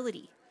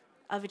feasibility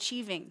of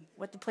achieving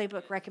what the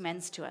playbook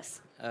recommends to us?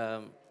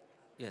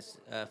 Yes,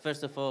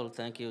 first of all,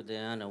 thank you,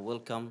 Diana.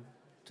 Welcome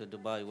to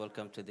Dubai,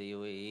 welcome to the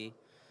UAE.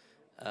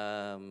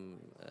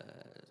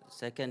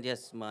 Second,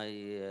 yes,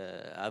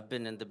 I've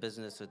been in the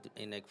business with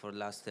ENEC for the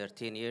last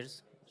 13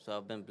 years, so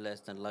I've been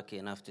blessed and lucky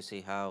enough to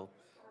see how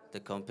the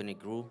company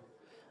grew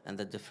and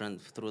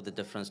through the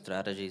different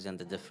strategies and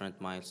the different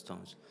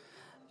milestones.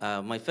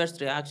 My first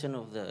reaction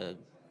of the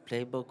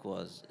playbook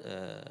was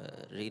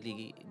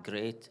really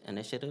great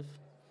initiative,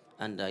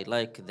 and I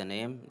like the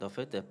name of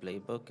it, the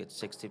playbook. It's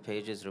 60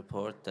 pages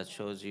report that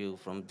shows you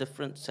from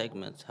different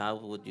segments how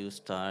would you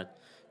start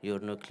your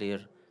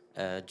nuclear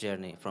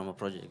journey, from a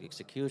project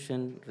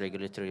execution,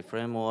 regulatory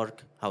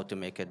framework, how to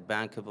make it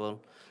bankable,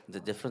 the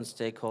different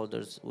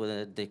stakeholders.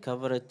 They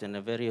cover it in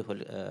a very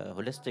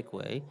holistic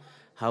way.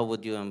 How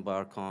would you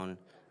embark on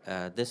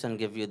this and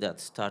give you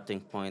that starting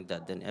point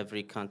that then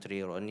every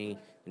country or any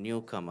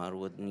newcomer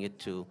would need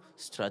to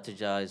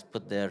strategize,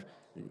 put their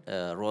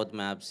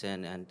roadmaps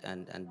in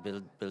and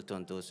build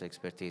on those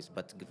expertise.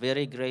 But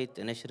very great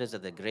initiatives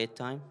at a great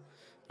time.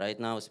 Right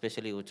now,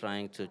 especially we're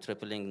trying to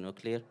tripling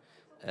nuclear.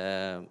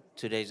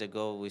 2 days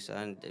ago, we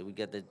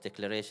get the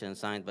declaration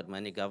signed by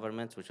many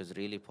governments, which is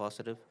really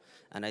positive.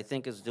 And I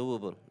think it's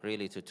doable,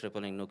 really, to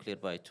tripling nuclear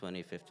by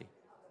 2050.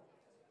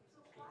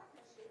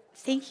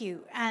 Thank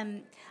you.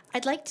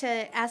 I'd like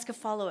to ask a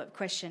follow-up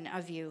question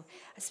of you,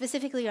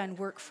 specifically on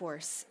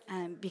workforce,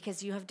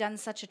 because you have done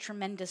such a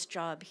tremendous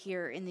job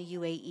here in the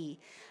UAE.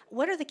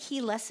 What are the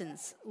key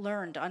lessons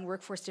learned on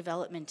workforce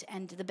development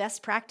and the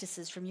best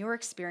practices from your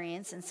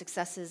experience and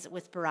successes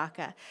with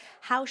Baraka?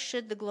 How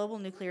should the global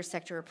nuclear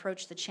sector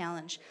approach the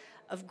challenge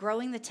of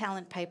growing the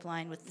talent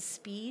pipeline with the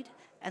speed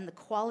and the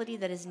quality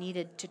that is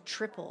needed to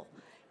triple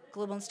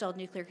global installed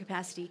nuclear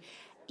capacity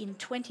in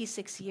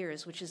 26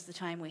 years, which is the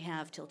time we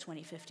have till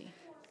 2050?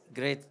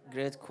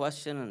 Great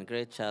question and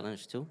great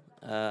challenge too.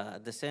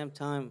 At the same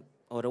time,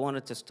 what I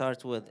wanted to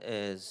start with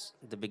is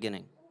the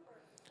beginning.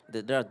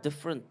 There are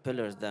different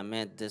pillars that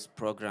made this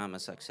program a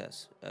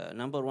success.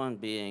 Number one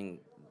being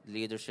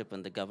leadership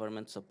and the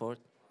government support.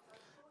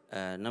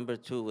 Number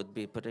two would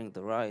be putting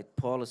the right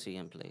policy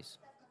in place.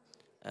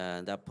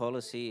 That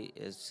policy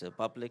is a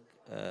public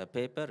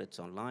paper. It's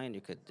online.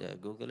 You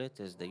could Google it.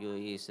 It's the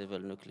UAE Civil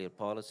Nuclear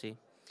Policy,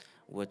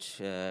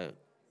 which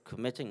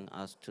committing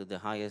us to the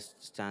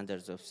highest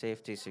standards of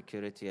safety,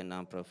 security, and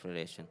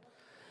nonproliferation.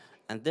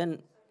 And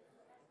then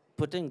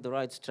putting the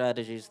right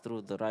strategies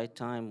through the right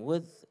time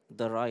with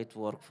the right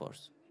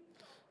workforce.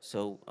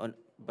 So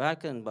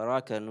back in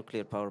Baraka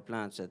nuclear power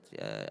plants at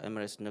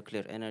Emirates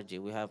Nuclear Energy,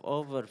 we have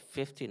over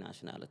 50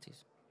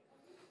 nationalities.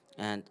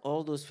 And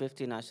all those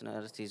 50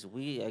 nationalities,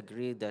 we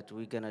agreed that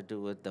we're going to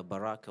do it the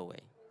Baraka way.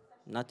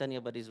 Not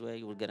anybody's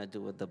way. We're gonna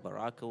do it the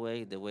Baraka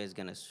way, the way it's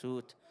gonna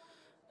suit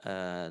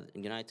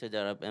United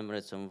Arab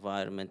Emirates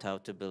environment, how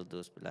to build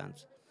those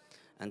plans.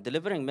 And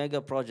delivering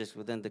mega projects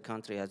within the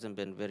country hasn't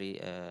been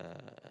very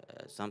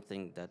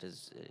something that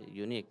is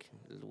unique.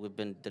 We've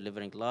been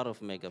delivering a lot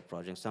of mega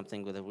projects,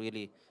 something we're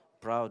really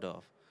proud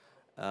of.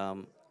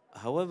 Um,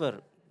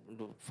 However,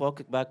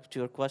 back to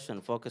your question,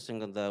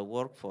 focusing on the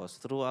workforce,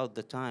 throughout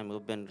the time,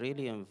 we've been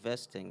really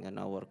investing in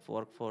our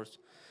workforce,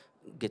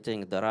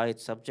 getting the right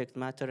subject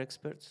matter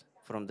experts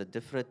from the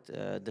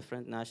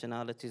different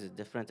nationalities,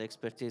 different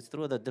expertise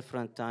through the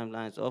different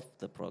timelines of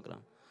the program.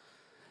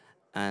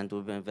 And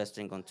we've been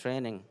investing on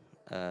training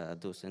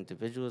those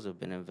individuals. We've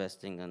been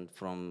investing in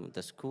from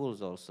the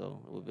schools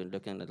also. We've been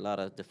looking at a lot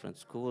of different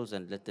schools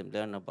and let them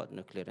learn about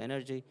nuclear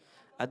energy.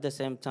 At the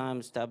same time,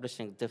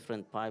 establishing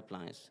different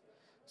pipelines.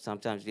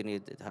 Sometimes you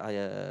need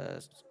higher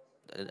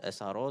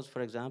SROs,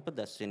 for example,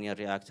 that's senior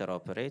reactor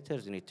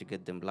operators. You need to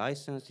get them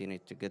licensed. You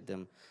need to get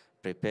them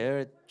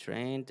prepared,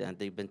 trained, and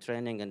they've been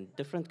training in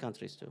different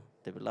countries too.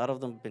 A lot of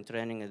them have been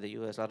training in the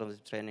U.S., a lot of them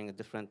training in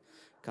different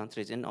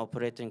countries in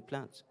operating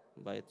plants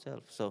by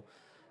itself. So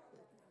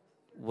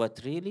what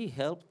really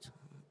helped,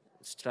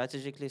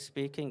 strategically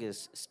speaking,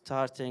 is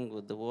starting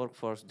with the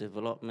workforce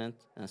development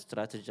and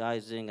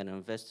strategizing and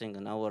investing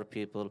in our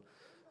people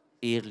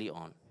early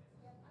on.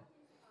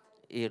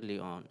 Early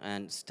on,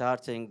 and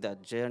starting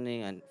that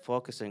journey and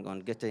focusing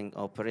on getting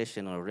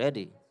operational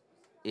ready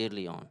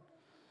early on,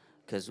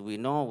 because we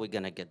know we're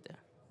going to get there.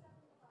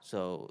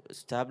 So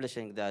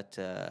establishing that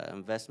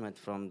investment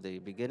from the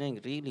beginning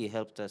really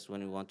helped us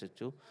when we wanted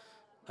to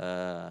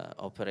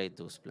operate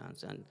those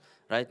plants. And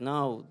right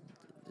now,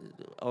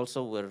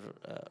 also we're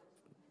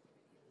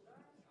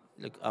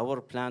like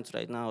our plants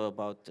right now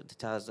it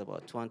has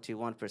about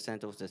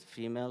 21% of the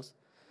females,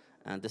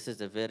 and this is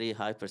a very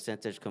high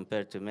percentage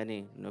compared to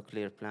many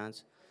nuclear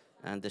plants.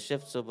 And the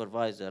shift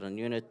supervisor in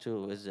Unit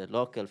 2 is a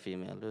local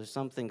female. It's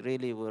something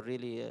really we're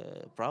really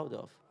proud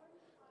of,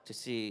 to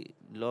see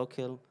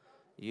local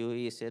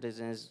UE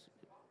citizens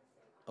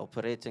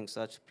operating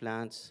such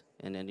plants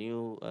in a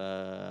new,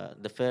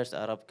 the first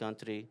Arab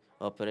country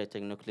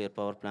operating nuclear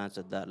power plants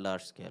at that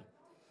large scale.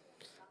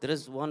 There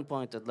is one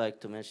point I'd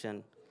like to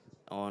mention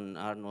on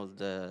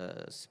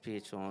Arnold's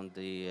speech on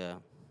the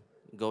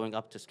going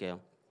up to scale.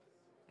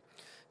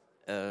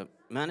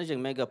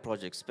 Managing mega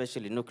projects,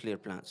 especially nuclear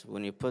plants,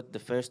 when you put the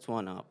first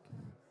one up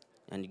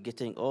and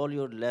getting all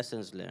your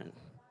lessons learned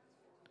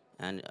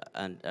and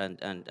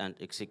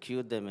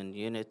execute them in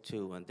Unit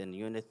 2 and then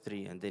Unit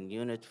 3 and then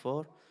Unit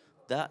 4,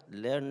 that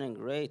learning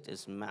rate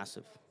is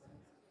massive.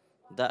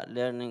 That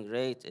learning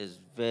rate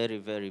is very,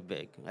 very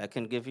big. I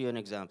can give you an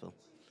example.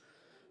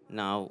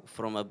 Now,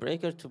 from a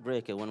breaker to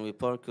breaker, when we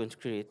pour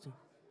concrete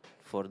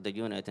for the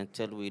unit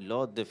until we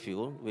load the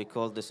fuel, we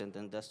call this in the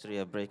industry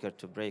a breaker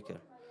to breaker.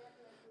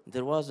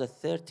 There was a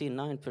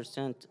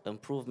 39%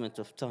 improvement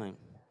of time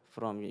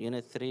from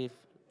Unit 3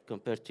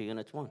 compared to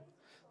Unit 1.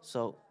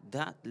 So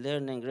that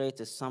learning rate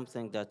is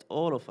something that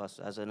all of us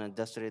as an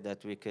industry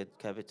that we could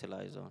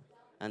capitalize on.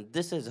 And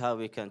this is how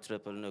we can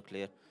triple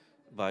nuclear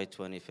by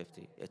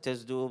 2050. It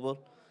is doable,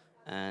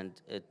 and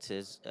it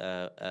is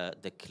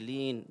the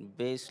clean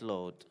base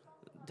load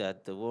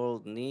that the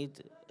world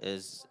needs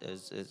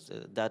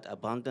that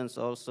abundance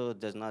also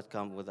does not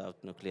come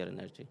without nuclear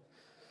energy.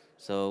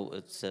 So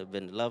it's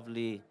been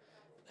lovely,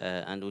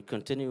 and we're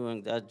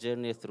continuing that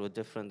journey through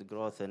different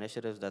growth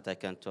initiatives that I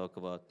can talk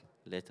about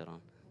later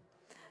on.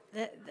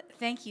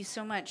 Thank you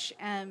so much.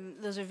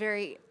 Those are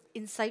very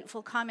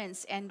insightful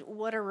comments, and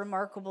what a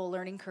remarkable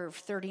learning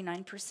curve,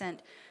 39%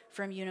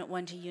 from Unit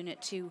 1 to Unit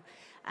 2.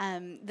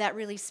 That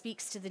really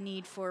speaks to the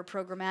need for a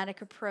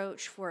programmatic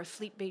approach, for a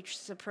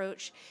fleet-based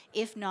approach,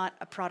 if not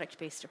a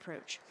product-based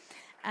approach.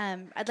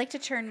 I'd like to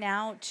turn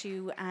now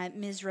to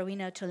Ms.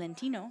 Rowena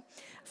Tolentino.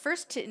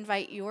 First, to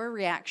invite your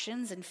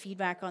reactions and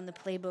feedback on the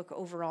playbook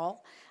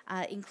overall,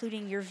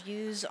 including your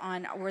views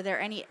on were there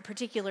any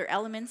particular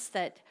elements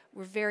that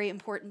were very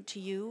important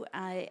to you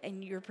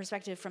and your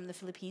perspective from the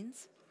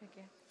Philippines?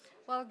 Okay.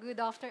 Well,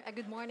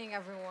 good morning,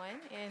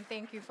 everyone, and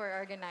thank you for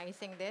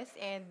organizing this.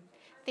 And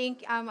I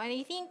think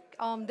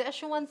the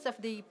issuance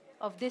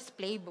of this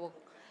playbook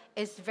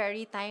is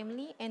very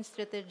timely and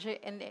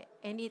strategic,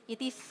 and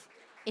it is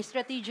a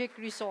strategic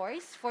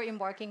resource for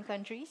embarking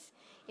countries.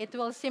 It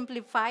will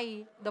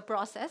simplify the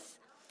process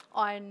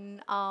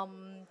on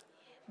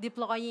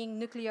deploying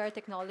nuclear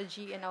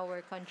technology in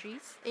our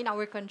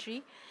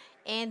country,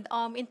 and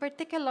in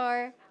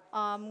particular,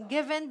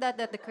 given that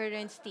at the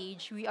current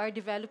stage we are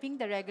developing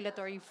the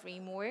regulatory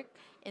framework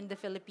in the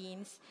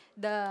Philippines,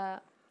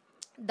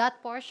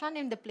 that portion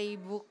in the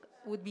playbook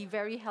would be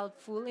very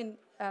helpful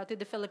to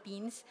the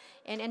Philippines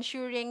in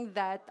ensuring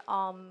that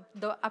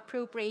the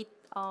appropriate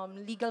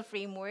legal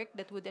framework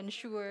that would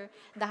ensure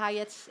the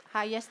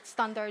highest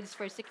standards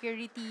for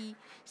security,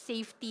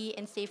 safety,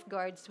 and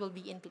safeguards will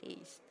be in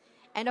place.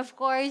 And of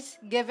course,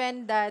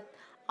 given that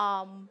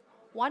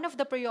one of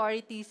the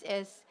priorities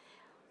is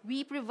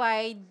we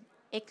provide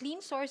a clean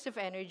source of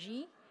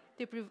energy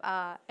to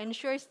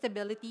ensure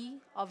stability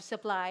of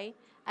supply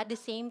at the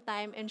same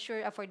time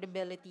ensure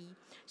affordability.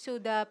 So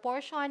the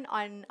portion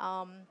on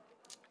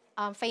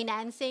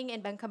financing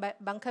and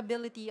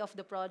bankability of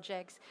the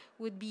projects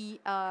would be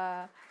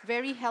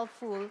very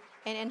helpful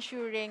in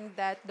ensuring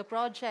that the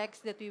projects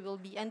that we will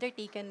be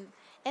undertaken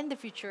in the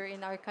future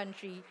in our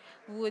country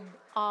would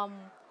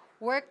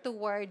work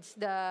towards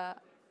the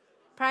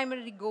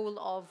primary goal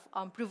of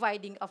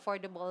providing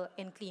affordable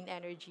and clean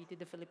energy to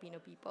the Filipino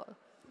people.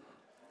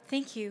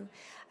 Thank you.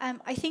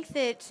 I think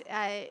that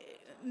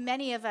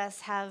many of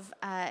us have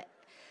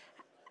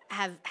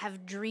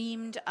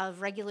dreamed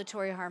of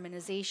regulatory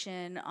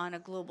harmonization on a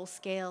global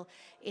scale.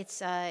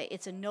 It's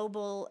a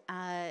noble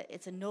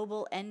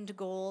end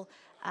goal,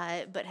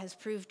 but has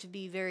proved to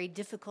be very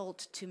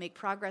difficult to make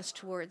progress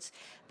towards.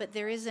 But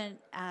there is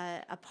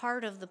a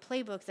part of the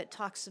playbook that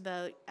talks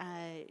about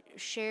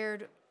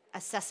shared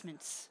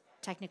assessments,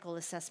 technical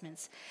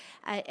assessments.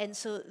 And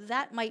so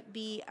that might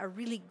be a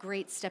really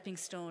great stepping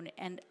stone,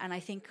 and I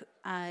think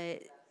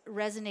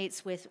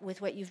resonates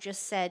with what you've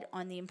just said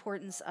on the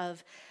importance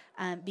of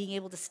being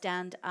able to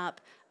stand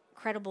up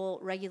credible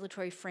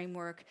regulatory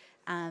framework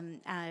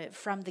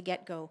from the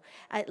get-go.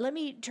 Let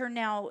me turn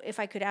now, if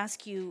I could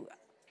ask you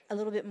a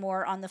little bit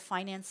more on the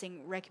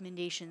financing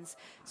recommendations.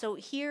 So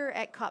here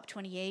at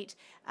COP28,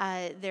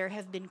 there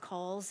have been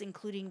calls,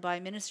 including by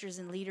ministers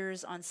and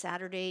leaders on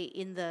Saturday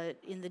in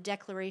the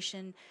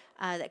declaration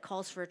that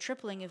calls for a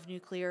tripling of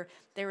nuclear.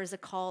 There is a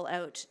call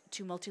out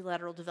to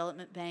multilateral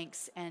development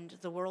banks and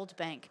the World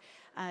Bank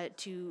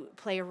to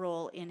play a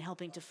role in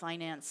helping to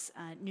finance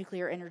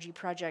nuclear energy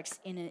projects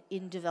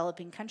in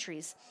developing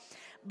countries.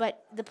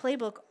 But the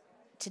playbook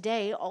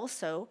today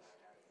also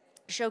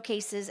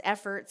showcases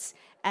efforts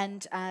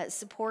and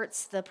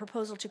supports the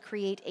proposal to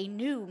create a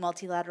new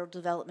multilateral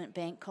development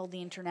bank called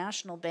the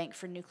International Bank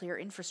for Nuclear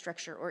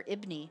Infrastructure, or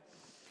IBNI.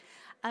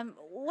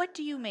 What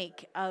do you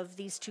make of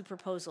these two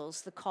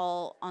proposals, the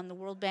call on the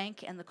World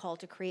Bank and the call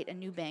to create a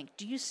new bank?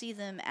 Do you see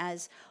them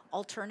as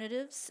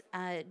alternatives?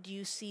 Do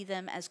you see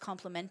them as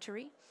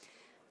complementary?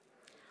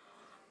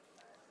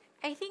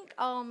 I think,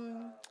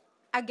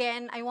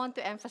 again, I want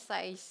to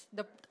emphasize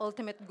the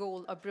ultimate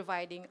goal of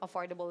providing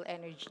affordable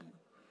energy.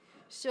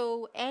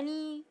 So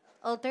any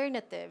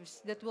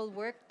alternatives that will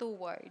work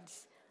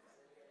towards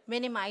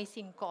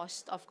minimizing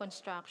cost of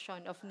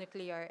construction of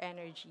nuclear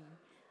energy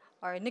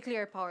or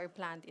nuclear power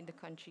plant in the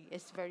country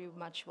is very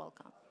much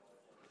welcome.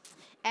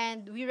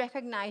 And we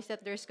recognize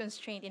that there's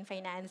constraint in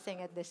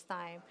financing at this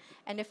time.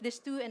 And if these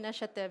two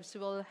initiatives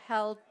will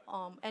help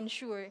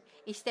ensure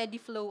a steady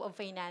flow of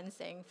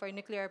financing for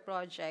nuclear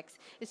projects,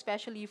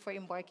 especially for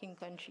embarking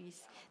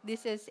countries,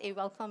 this is a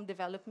welcome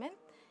development.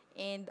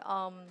 And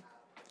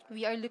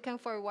we are looking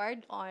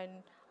forward on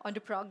the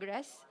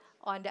progress,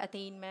 on the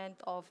attainment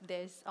of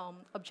this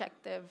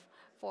objective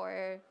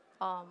for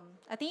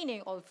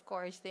attaining, of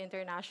course, the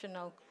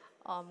international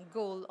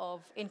goal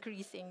of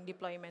increasing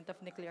deployment of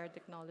nuclear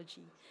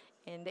technology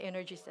in the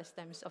energy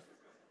systems of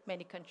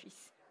many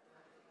countries.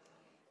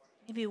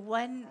 Maybe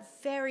one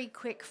very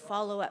quick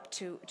follow-up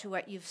to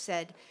what you've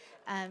said,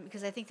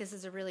 because I think this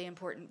is a really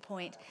important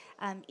point.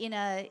 In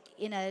a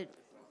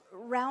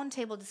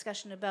roundtable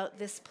discussion about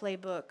this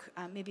playbook,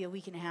 maybe a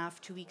week and a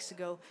half, 2 weeks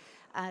ago,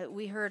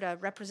 we heard a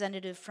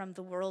representative from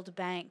the World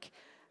Bank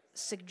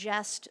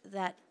suggest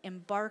that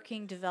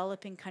embarking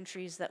developing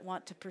countries that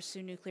want to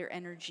pursue nuclear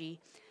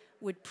energy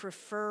would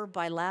prefer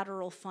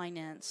bilateral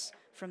finance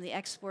from the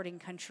exporting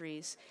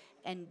countries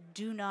and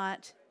do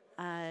not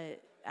and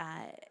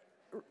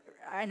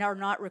are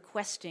not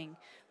requesting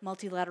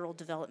multilateral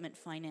development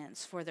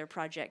finance for their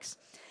projects.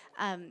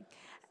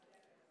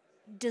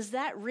 Does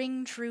that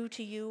ring true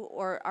to you,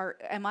 or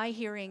am I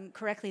hearing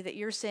correctly that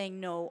you're saying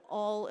no,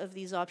 all of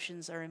these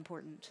options are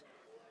important?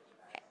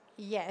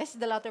 Yes,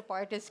 the latter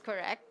part is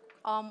correct.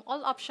 All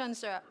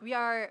options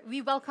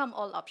we welcome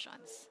all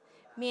options,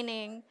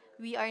 meaning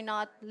we are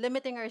not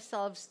limiting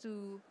ourselves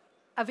to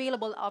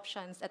available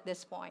options at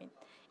this point.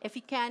 If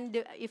we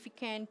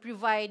can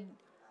provide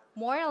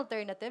more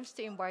alternatives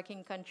to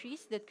embarking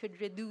countries that could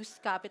reduce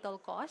capital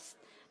costs,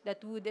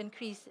 that would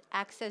increase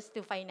access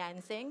to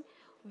financing,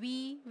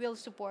 we will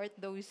support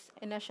those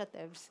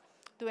initiatives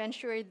to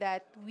ensure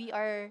that we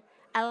are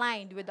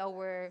aligned with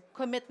our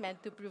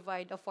commitment to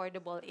provide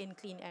affordable and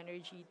clean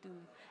energy to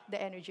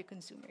the energy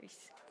consumers.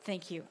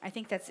 Thank you. I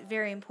think that's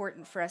very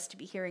important for us to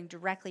be hearing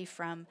directly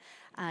from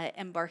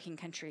embarking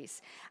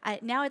countries.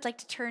 Now I'd like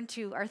to turn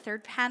to our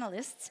third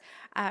panelists,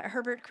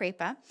 Herbert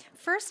Crepa.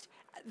 First,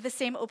 the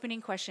same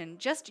opening question,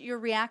 just your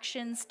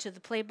reactions to the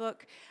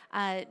playbook.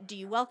 Do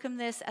you welcome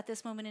this at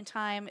this moment in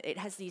time? It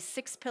has these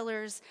 6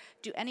 pillars.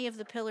 Do any of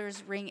the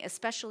pillars ring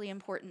especially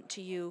important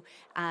to you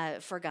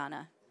for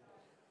Ghana?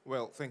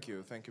 Well, thank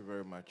you. Thank you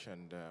very much.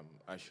 And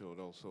I should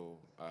also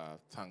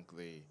thank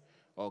the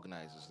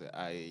organizers, the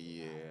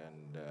IAEA,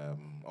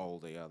 and all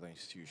the other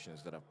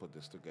institutions that have put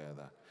this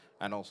together.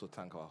 And also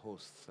thank our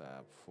hosts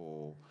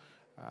for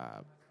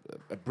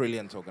a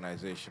brilliant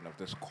organization of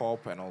this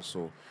COP, and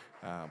also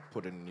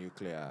putting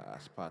nuclear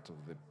as part of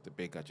the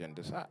big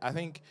agendas. I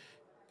think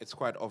it's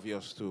quite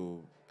obvious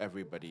to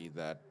everybody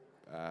that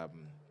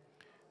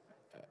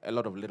a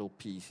lot of little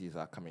pieces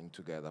are coming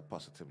together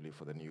positively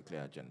for the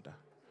nuclear agenda.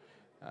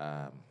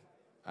 Um,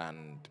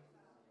 and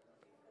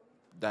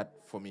that,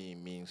 for me,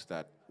 means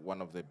that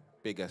one of the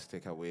biggest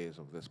takeaways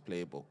of this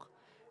playbook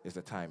is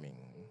the timing.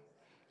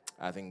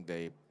 I think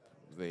the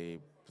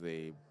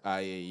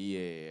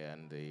IAEA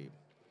and the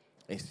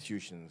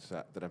institutions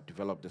that have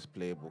developed this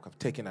playbook have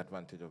taken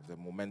advantage of the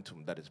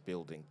momentum that is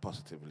building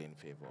positively in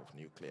favor of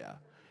nuclear.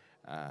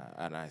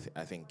 And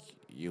I think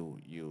you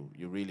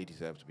really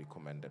deserve to be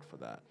commended for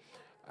that.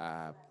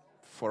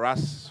 For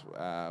us,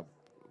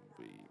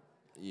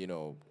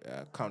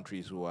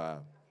 countries who are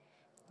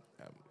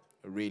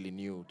really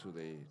new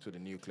to the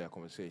nuclear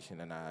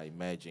conversation and are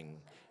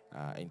emerging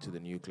into the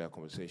nuclear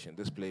conversation,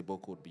 this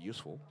playbook would be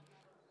useful.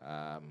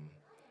 Um,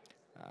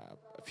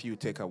 a few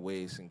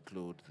takeaways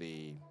include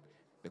the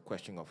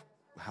question of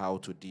how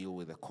to deal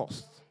with the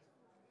cost,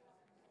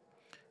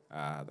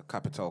 the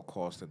capital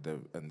cost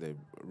and the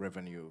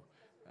revenue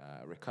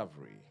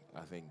recovery.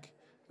 I think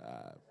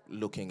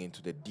looking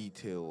into the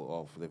detail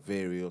of the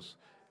various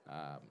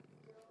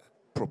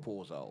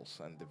proposals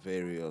and the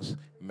various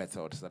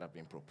methods that have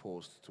been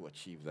proposed to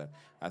achieve that,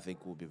 I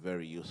think will be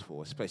very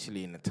useful,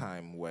 especially in a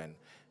time when,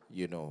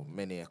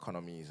 many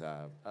economies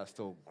are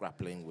still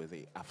grappling with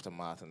the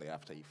aftermath and the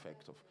after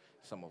effect of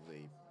some of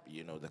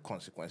the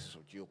consequences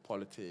of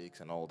geopolitics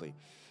and all the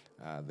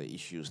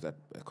issues that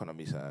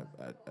economies are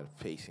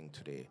facing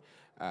today.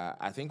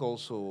 I think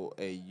also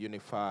a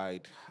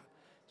unified,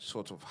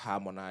 sort of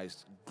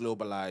harmonized,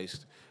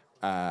 globalized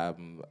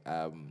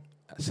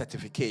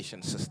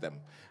certification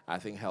system, I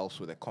think helps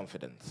with the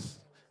confidence.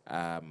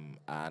 And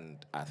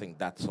I think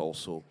that's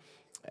also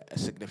a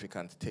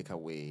significant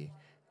takeaway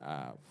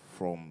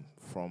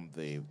from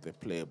the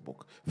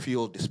playbook.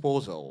 Fuel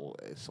disposal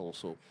is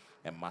also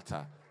a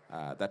matter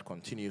that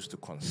continues to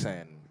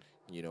concern,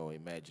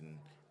 emerging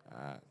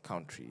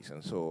countries.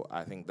 And so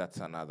I think that's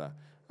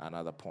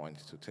another point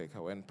to take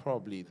away. And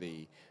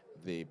probably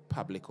the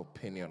public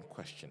opinion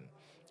question,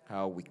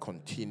 how we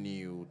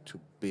continue to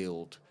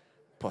build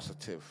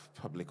positive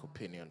public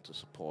opinion to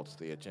support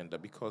the agenda,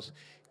 because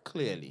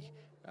clearly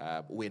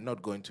we're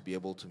not going to be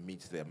able to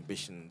meet the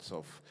ambitions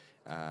of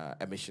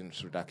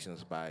emissions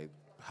reductions by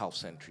half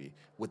century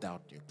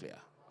without nuclear.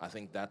 I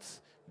think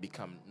that's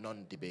become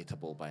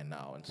non-debatable by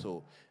now. And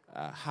so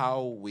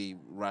how we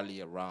rally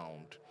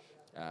around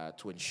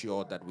to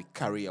ensure that we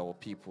carry our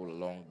people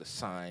along the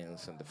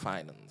science and the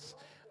finance,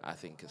 I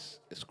think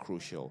is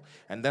crucial.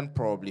 And then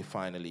probably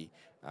finally,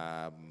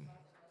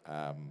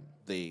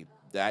 the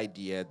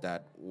idea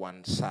that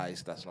one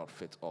size does not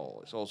fit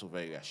all is also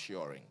very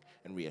assuring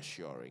and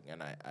reassuring.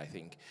 And I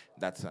think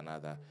that's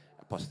another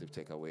positive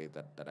takeaway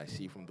that I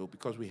see from the book,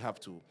 because we have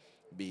to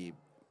be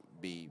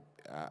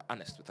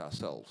honest with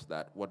ourselves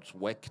that what's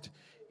worked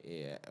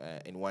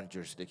in one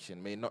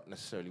jurisdiction may not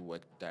necessarily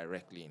work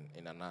directly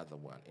in another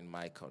one, in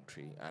my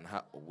country, and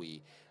how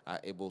we are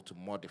able to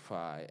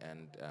modify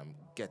and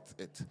get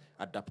it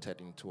adapted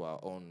into our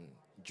own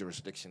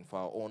jurisdiction for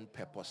our own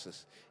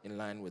purposes, in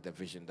line with the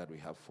vision that we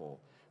have for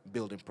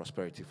building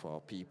prosperity for our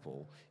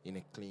people in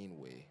a clean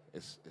way,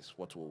 is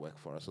what will work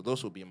for us. So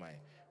those will be my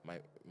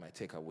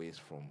takeaways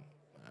from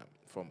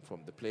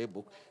the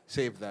playbook,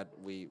 save that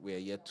we are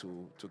yet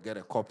to get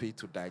a copy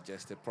to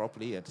digest it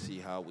properly and see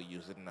how we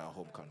use it in our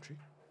home country.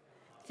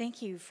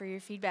 Thank you for your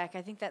feedback.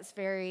 I think that's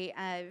very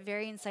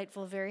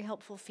insightful, very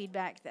helpful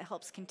feedback that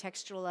helps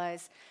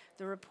contextualize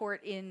the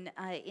report in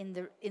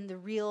the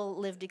real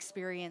lived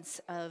experience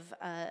of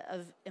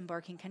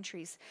embarking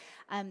countries.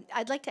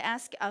 I'd like to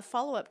ask a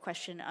follow-up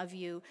question of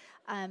you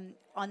on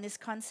this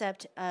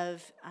concept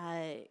of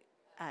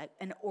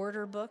an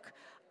order book,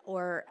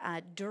 or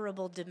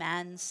durable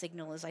demand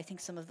signal, is I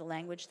think some of the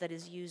language that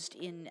is used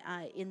in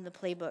the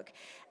playbook.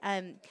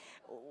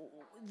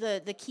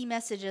 The key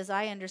message, as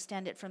I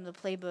understand it from the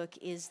playbook,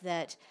 is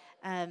that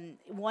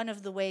one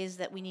of the ways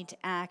that we need to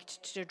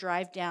act to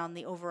drive down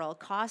the overall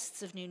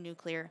costs of new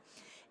nuclear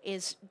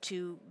is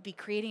to be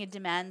creating a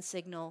demand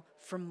signal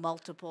for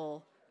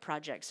multiple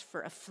projects,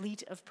 for a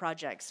fleet of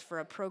projects, for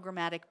a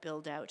programmatic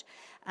build out.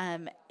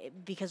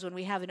 Because when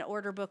we have an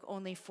order book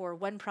only for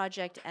one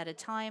project at a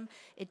time,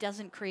 it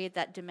doesn't create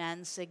that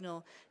demand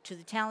signal to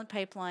the talent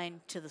pipeline,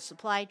 to the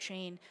supply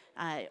chain,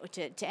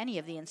 to any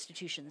of the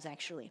institutions,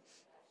 actually.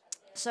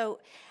 So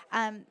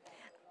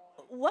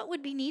what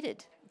would be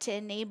needed to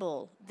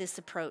enable this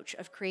approach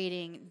of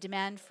creating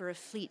demand for a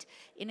fleet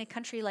in a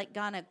country like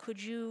Ghana?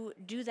 Could you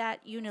do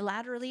that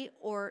unilaterally,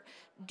 or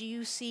do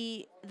you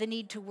see the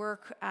need to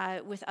work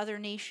with other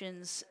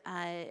nations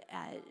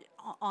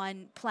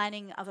on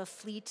planning of a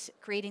fleet,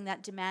 creating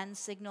that demand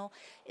signal?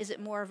 Is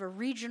it more of a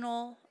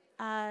regional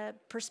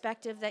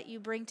perspective that you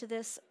bring to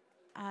this?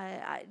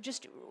 I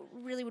just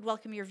really would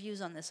welcome your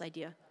views on this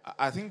idea.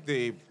 I think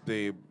the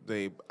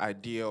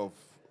idea of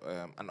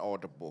an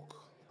order book,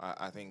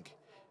 I think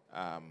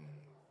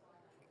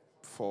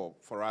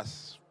for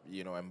us,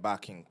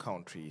 embarking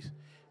countries,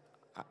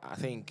 I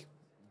think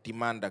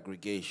demand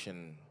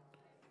aggregation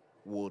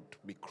would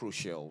be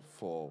crucial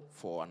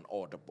for an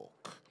order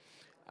book.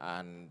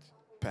 And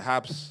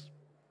perhaps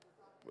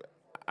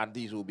and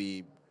these will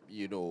be,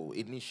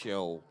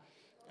 initial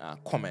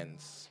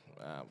comments,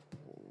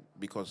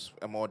 because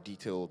a more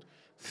detailed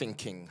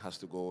thinking has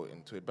to go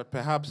into it. But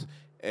perhaps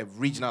a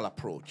regional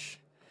approach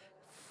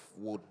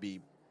would be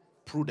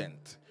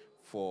prudent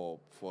for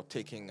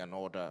taking an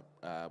order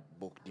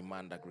book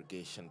demand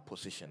aggregation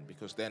position,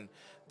 because then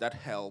that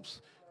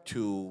helps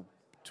to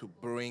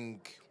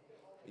bring,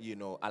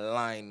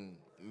 align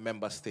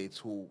member states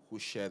who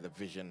share the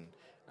vision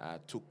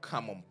to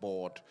come on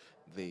board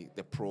the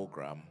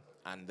program,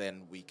 and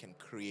then we can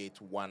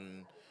create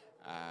one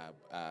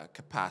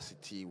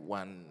capacity,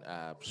 one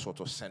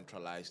sort of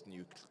centralized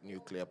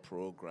nuclear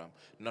program,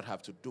 not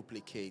have to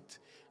duplicate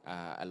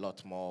a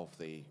lot more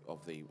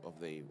of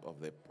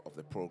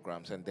the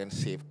programs, and then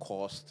save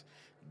cost,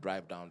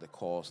 drive down the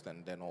cost,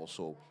 and then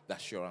also the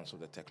assurance of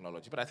the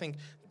technology. But I think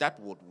that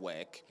would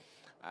work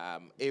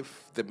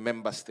if the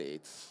member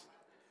states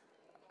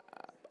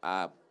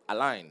are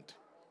aligned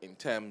in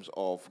terms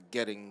of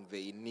getting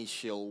the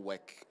initial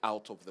work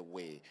out of the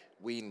way.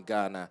 We in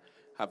Ghana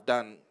have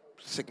done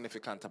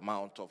significant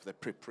amount of the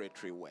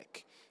preparatory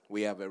work.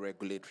 We have a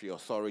regulatory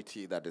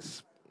authority that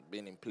has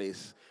been in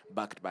place,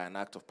 backed by an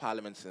act of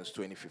parliament since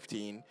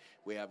 2015.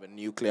 We have a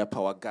Nuclear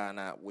Power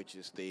Ghana, which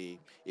is the,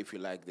 if you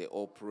like, the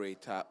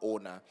operator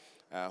owner,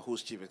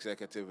 whose chief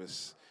executive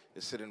is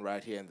sitting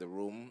right here in the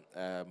room,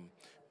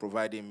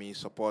 providing me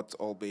support,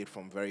 albeit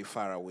from very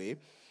far away.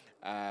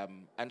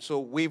 And so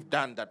we've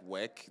done that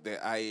work. The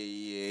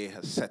IAEA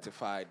has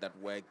certified that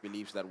work,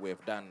 believes that we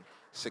have done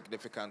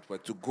significant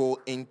work to go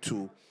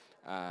into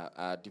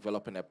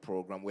developing a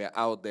program. We're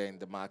out there in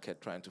the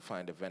market trying to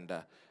find a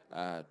vendor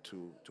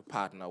to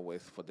partner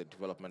with for the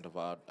development of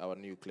our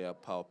nuclear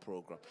power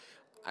program.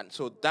 And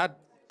so that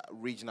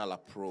regional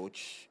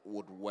approach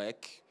would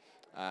work.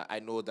 I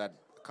know that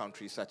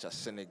countries such as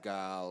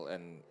Senegal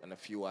and a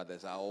few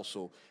others are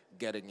also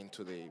getting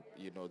into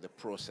the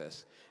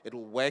process. It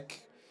will work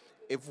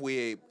if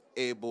we're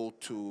able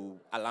to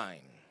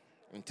align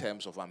in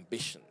terms of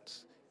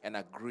ambitions and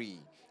agree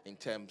in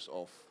terms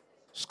of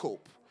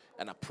scope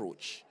and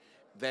approach.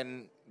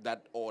 Then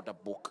that order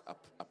book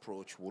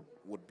approach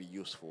would be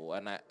useful.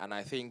 And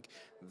I think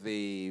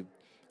the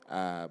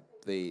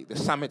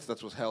summit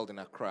that was held in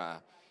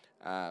Accra,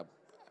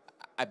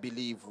 I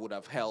believe, would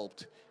have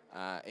helped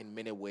in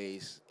many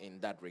ways in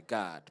that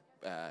regard,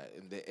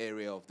 in the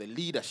area of the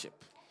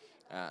leadership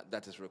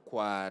that is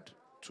required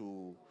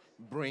to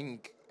bring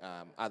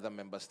other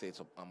member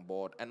states on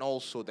board, and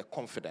also the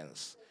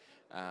confidence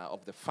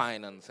of the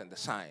finance and the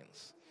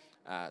science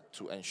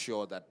to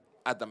ensure that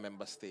other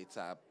member states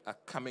are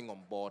coming on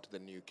board the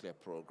nuclear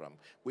program.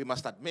 We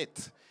must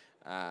admit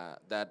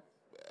that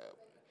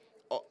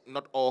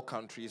not all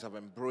countries have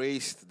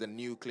embraced the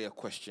nuclear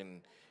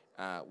question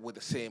with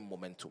the same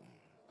momentum.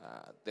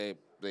 There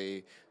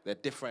are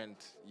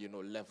different,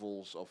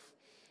 levels of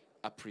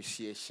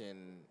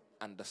appreciation,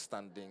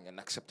 understanding, and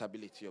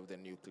acceptability of the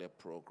nuclear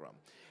program.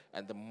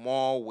 And the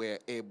more we're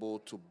able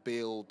to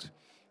build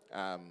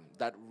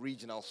that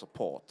regional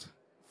support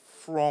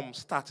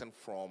starting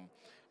from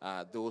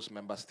those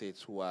member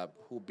states who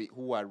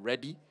are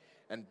ready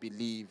and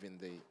believe in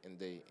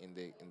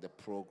the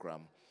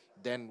program,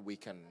 then we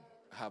can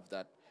have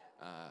that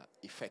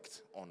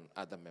effect on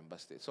other member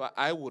states. So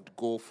I would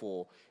go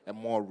for a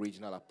more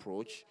regional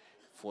approach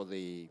for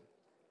the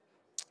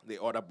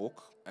order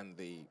book and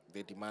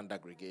the demand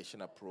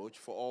aggregation approach,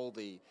 for all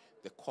the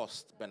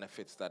cost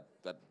benefits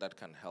that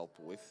can help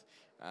with.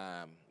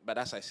 But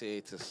as I say,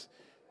 it is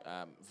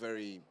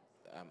very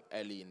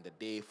early in the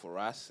day for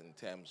us in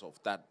terms of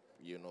that,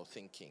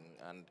 thinking.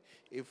 And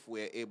if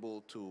we're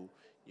able to,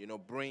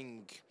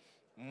 bring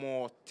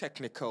more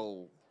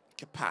technical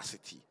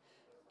capacity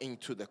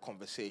into the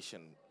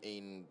conversation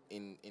in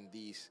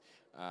these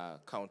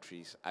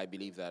countries, I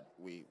believe that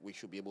we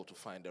should be able to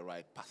find the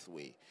right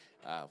pathway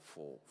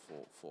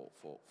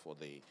for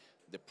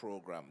the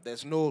program.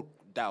 There's no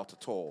doubt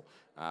at all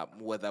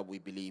whether we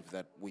believe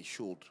that we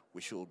should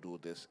do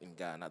this in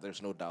Ghana.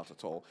 There's no doubt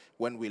at all.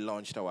 When we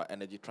launched our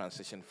energy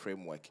transition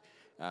framework,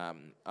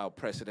 our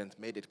president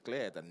made it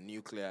clear that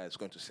nuclear is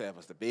going to serve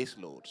as the base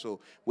load.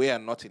 So we are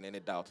not in any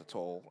doubt at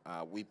all.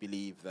 We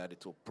believe that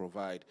it will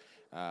provide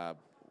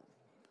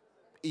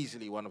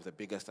easily one of the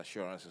biggest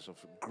assurances of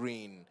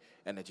green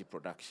energy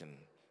production,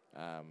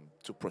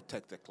 to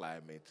protect the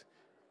climate,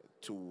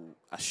 to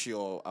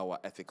assure our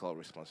ethical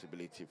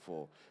responsibility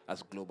for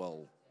as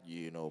global,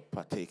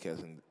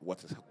 partakers in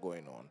what is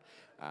going on.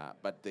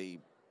 But the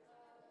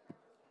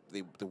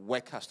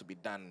work has to be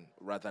done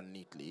rather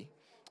neatly,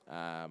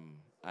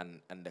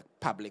 and the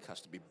public has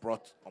to be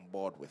brought on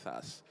board with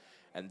us.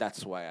 And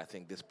that's why I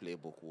think this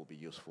playbook will be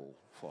useful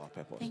for our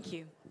purpose. Thank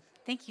you.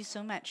 Thank you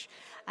so much.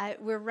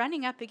 We're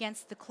running up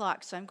against the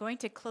clock, so I'm going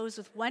to close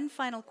with one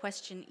final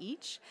question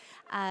each,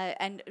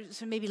 and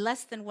so maybe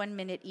less than 1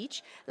 minute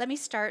each. Let me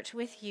start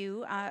with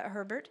you,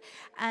 Herbert.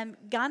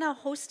 Ghana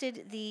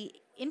hosted the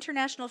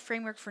International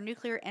Framework for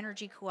Nuclear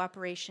Energy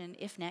Cooperation,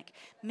 IFNEC,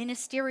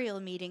 ministerial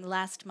meeting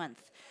last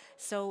month.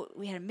 So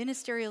we had a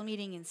ministerial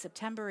meeting in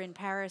September in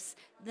Paris.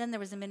 Then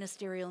there was a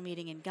ministerial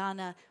meeting in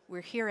Ghana.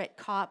 We're here at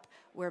COP,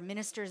 where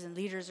ministers and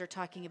leaders are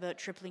talking about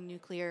tripling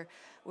nuclear.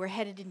 We're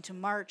headed into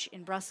March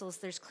in Brussels.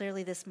 There's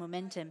clearly this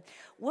momentum.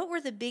 What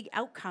were the big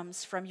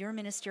outcomes from your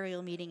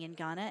ministerial meeting in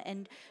Ghana,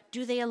 and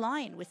do they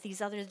align with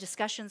these other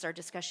discussions, our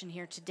discussion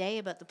here today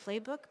about the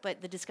playbook,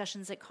 but the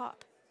discussions at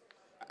COP?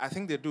 I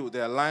think they do.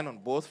 They align on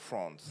both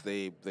fronts,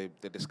 the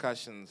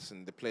discussions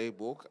in the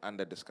playbook and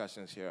the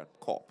discussions here at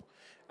COP.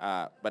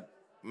 But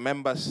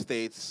member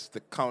states,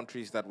 the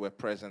countries that were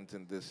present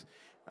in this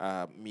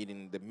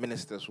meeting, the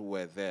ministers who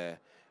were there,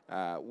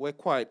 were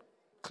quite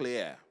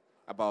clear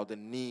about the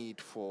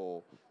need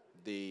for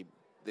the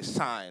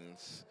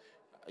science,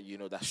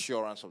 the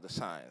assurance of the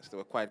science. They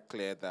were quite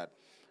clear that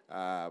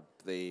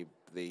the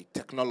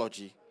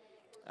technology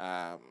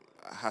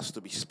has to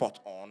be spot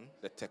on.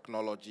 The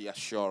technology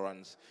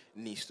assurance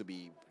needs to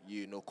be,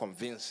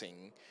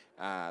 convincing.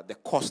 The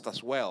cost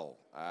as well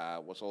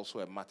was also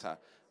a matter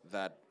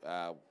that,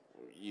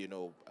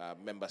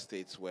 member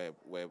states were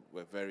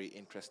very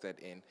interested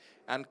in.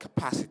 And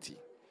capacity,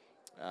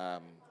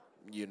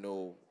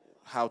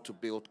 how to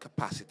build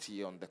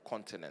capacity on the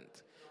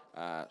continent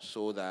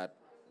so that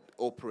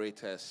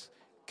operators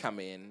come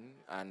in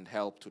and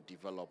help to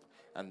develop,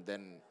 and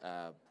then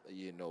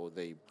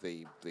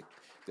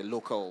the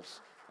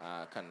locals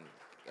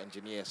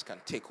engineers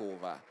can take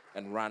over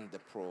and run the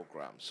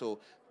program. So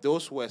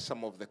those were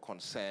some of the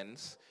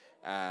concerns,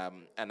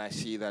 and I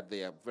see that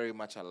they are very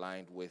much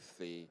aligned with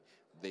the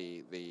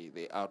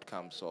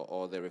outcomes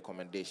or the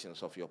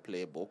recommendations of your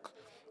playbook.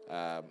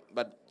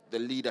 But the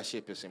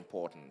leadership is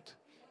important.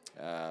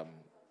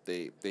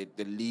 The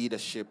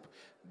leadership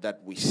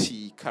that we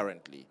see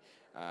currently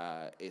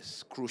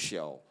is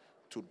crucial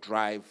to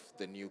drive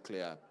the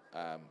nuclear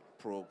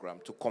program,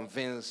 to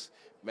convince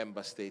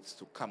member states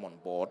to come on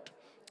board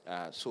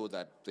so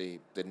that the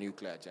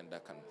nuclear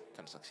agenda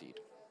can succeed.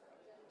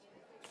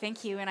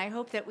 Thank you, and I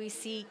hope that we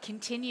see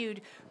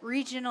continued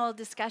regional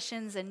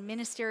discussions and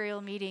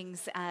ministerial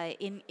meetings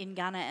in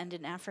Ghana and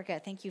in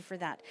Africa. Thank you for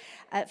that.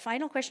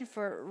 Final question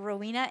for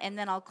Rowena, and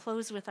then I'll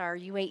close with our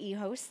UAE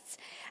hosts.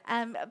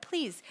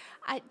 Please,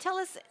 tell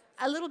us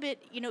a little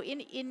bit,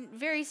 in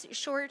very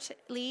short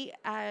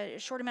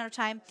amount of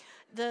time,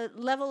 the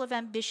level of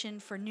ambition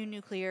for new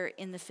nuclear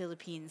in the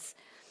Philippines.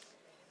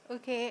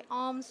 Okay,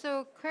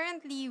 so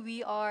currently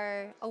we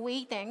are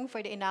awaiting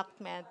for the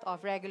enactment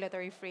of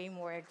regulatory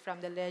framework from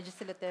the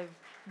legislative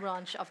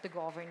branch of the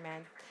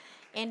government.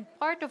 And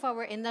part of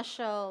our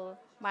initial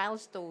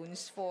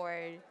milestones for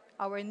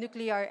our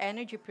nuclear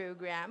energy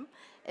program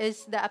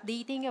is the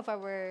updating of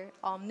our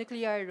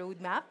nuclear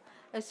roadmap,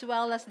 as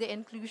well as the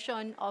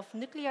inclusion of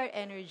nuclear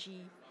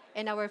energy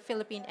in our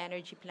Philippine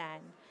Energy Plan.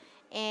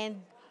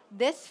 And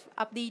this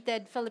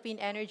updated Philippine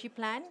Energy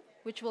Plan,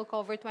 which will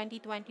cover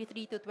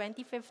 2023 to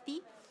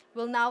 2050,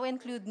 will now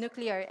include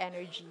nuclear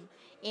energy.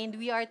 And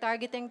we are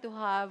targeting to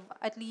have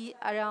at least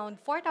around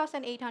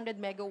 4,800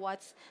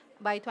 megawatts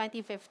by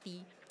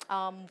 2050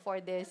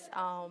 for this,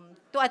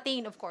 to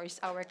attain, of course,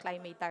 our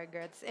climate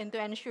targets and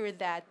to ensure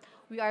that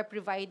we are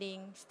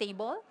providing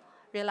stable,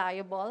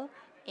 reliable,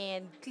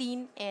 and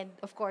clean, and,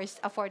 of course,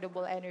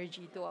 affordable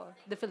energy to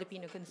the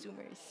Filipino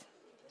consumers.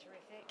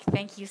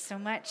 Thank you so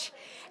much.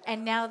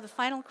 And now the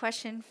final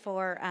question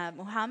for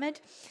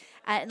Mohammed.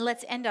 And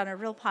let's end on a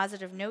real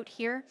positive note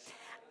here.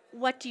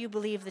 What do you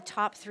believe the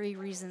top 3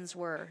 reasons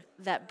were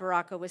that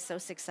Baraka was so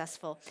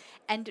successful?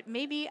 And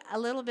maybe a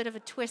little bit of a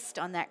twist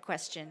on that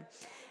question.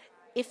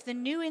 If the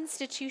new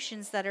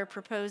institutions that are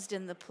proposed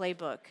in the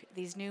playbook,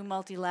 these new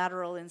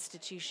multilateral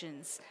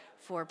institutions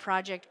for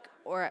project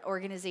or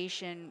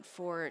organization,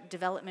 for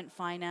development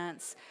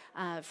finance,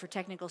 for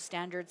technical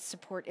standards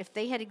support, if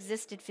they had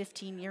existed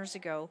 15 years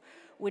ago,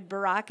 would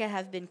Baraka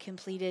have been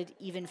completed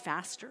even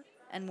faster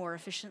and more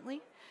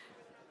efficiently?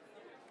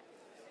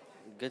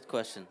 Good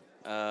question.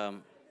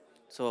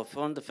 So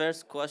from the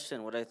first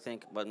question, what I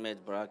think what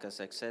made Baraka a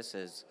success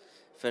is,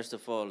 first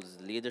of all, is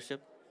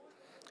leadership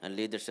and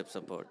leadership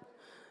support.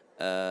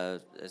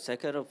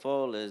 Second of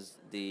all is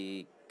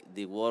the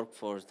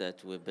workforce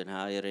that we've been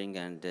hiring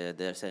and the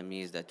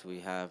SMEs that we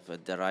have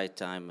at the right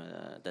time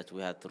that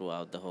we had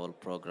throughout the whole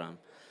program.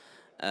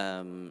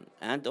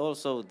 And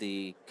also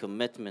the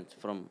commitment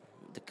from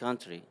the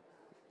country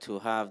to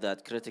have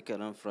that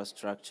critical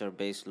infrastructure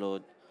base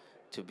load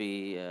to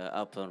be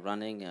up and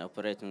running and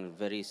operating in a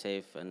very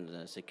safe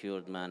and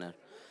secured manner.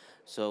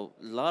 So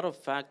a lot of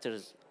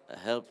factors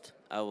helped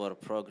our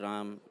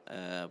program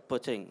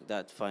putting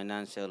that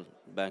financial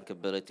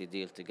bankability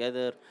deal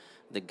together,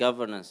 the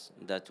governance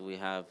that we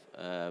have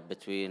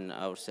between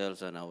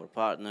ourselves and our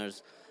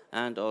partners,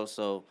 and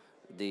also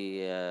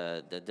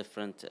the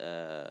different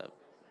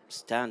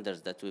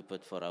standards that we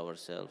put for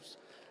ourselves.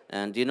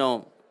 And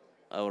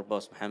our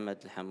boss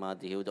Mohammed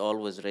Al-Hamadi, he would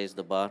always raise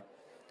the bar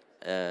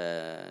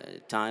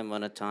time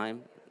on a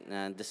time,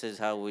 and this is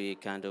how we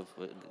kind of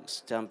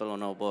stumble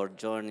on our board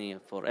journey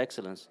for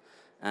excellence.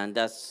 And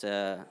that's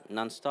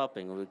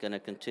non-stopping. We're going to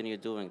continue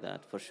doing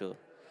that for sure.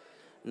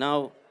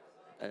 Now,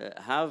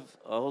 have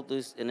all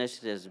these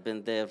initiatives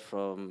been there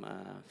from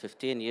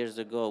 15 years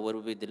ago?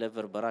 Will we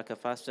deliver Baraka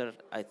faster?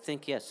 I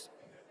think yes.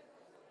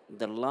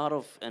 There are a lot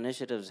of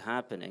initiatives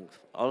happening,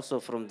 also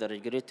from the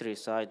regulatory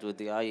side with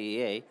the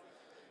IEA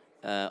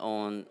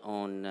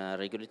on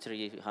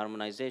regulatory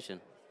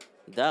harmonization.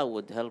 That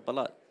would help a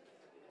lot.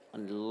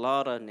 And a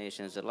lot of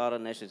nations,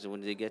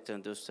 when they get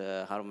into this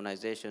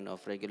harmonization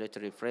of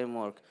regulatory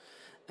framework,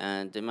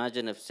 and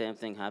imagine if same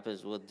thing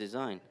happens with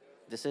design.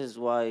 This is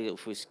why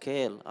if we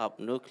scale up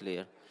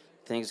nuclear,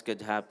 things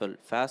could happen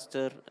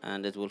faster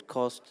and it will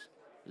cost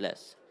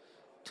less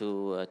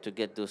to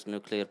get those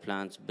nuclear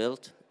plants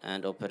built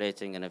and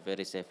operating in a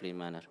very safely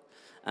manner.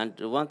 And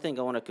the one thing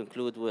I want to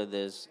conclude with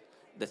is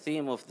the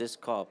theme of this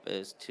COP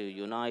is to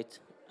unite,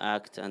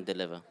 act, and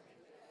deliver.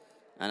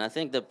 And I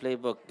think the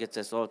playbook gets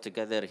us all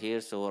together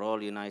here, so we're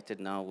all united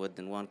now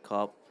within one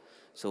COP,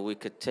 so we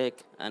could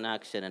take an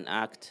action and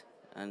act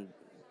and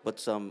put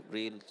some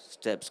real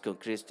steps,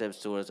 concrete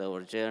steps towards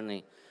our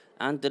journey,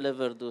 and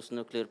deliver those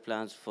nuclear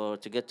plants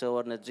to get to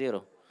our net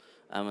zero.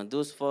 And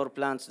those 4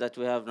 plants that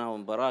we have now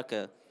in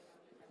Baraka,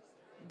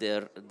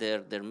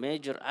 they're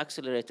major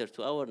accelerator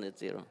to our net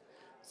zero.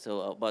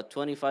 So about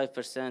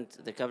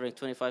 25%, they're covering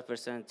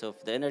 25%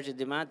 of the energy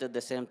demand, at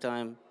the same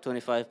time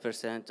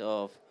 25%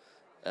 of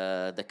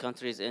the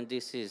country's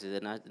NDCs,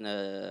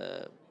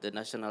 the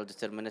National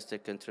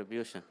Deterministic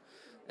Contribution.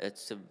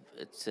 It's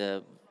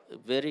a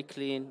very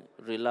clean,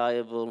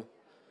 reliable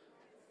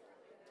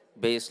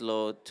base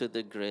load to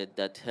the grid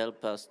that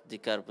help us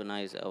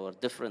decarbonize our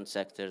different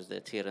sectors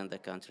that here in the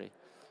country.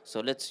 So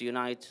let's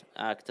unite,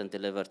 act, and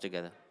deliver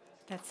together.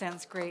 That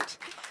sounds great.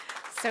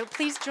 So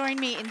please join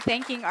me in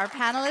thanking our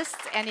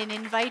panelists and in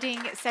inviting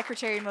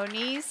Secretary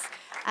Moniz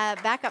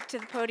back up to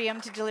the podium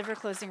to deliver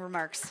closing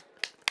remarks.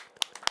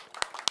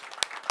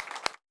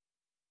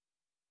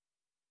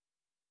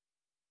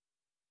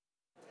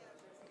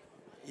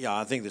 Yeah,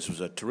 I think this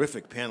was a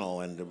terrific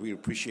panel, and we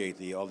appreciate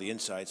all the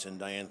insights. And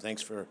Diane,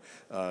 thanks for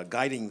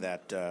guiding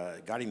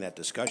that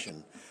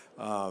discussion.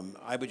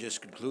 I would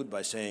just conclude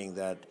by saying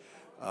that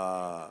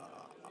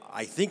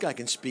I think I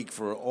can speak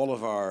for all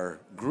of our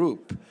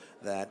group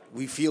that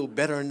we feel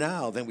better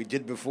now than we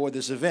did before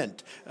this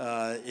event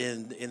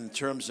in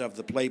terms of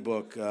the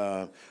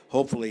playbook,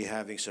 hopefully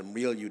having some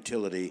real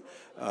utility,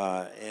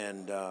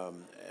 and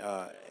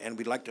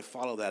we'd like to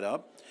follow that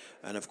up.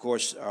 And of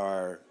course,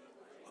 our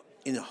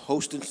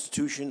host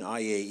institution,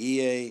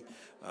 IAEA,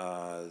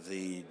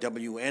 the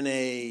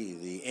WNA,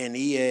 the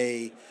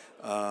NEA,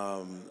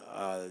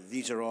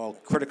 these are all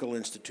critical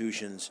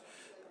institutions.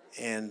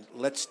 And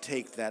let's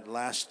take that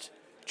last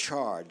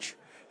charge,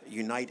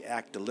 Unite,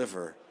 Act,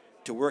 Deliver,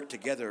 to work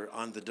together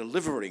on the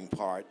delivering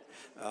part,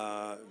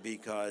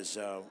 because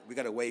we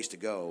got a ways to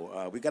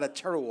go. We got a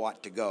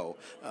terawatt to go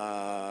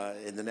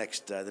in the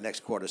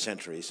next quarter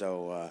century.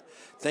 So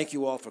thank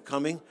you all for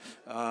coming.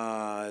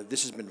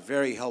 This has been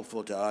very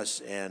helpful to us,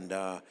 and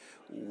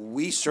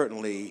we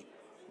certainly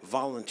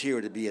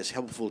volunteer to be as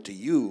helpful to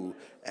you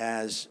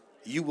as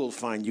you will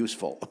find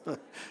useful.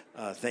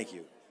 Thank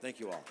you. Thank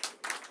you all.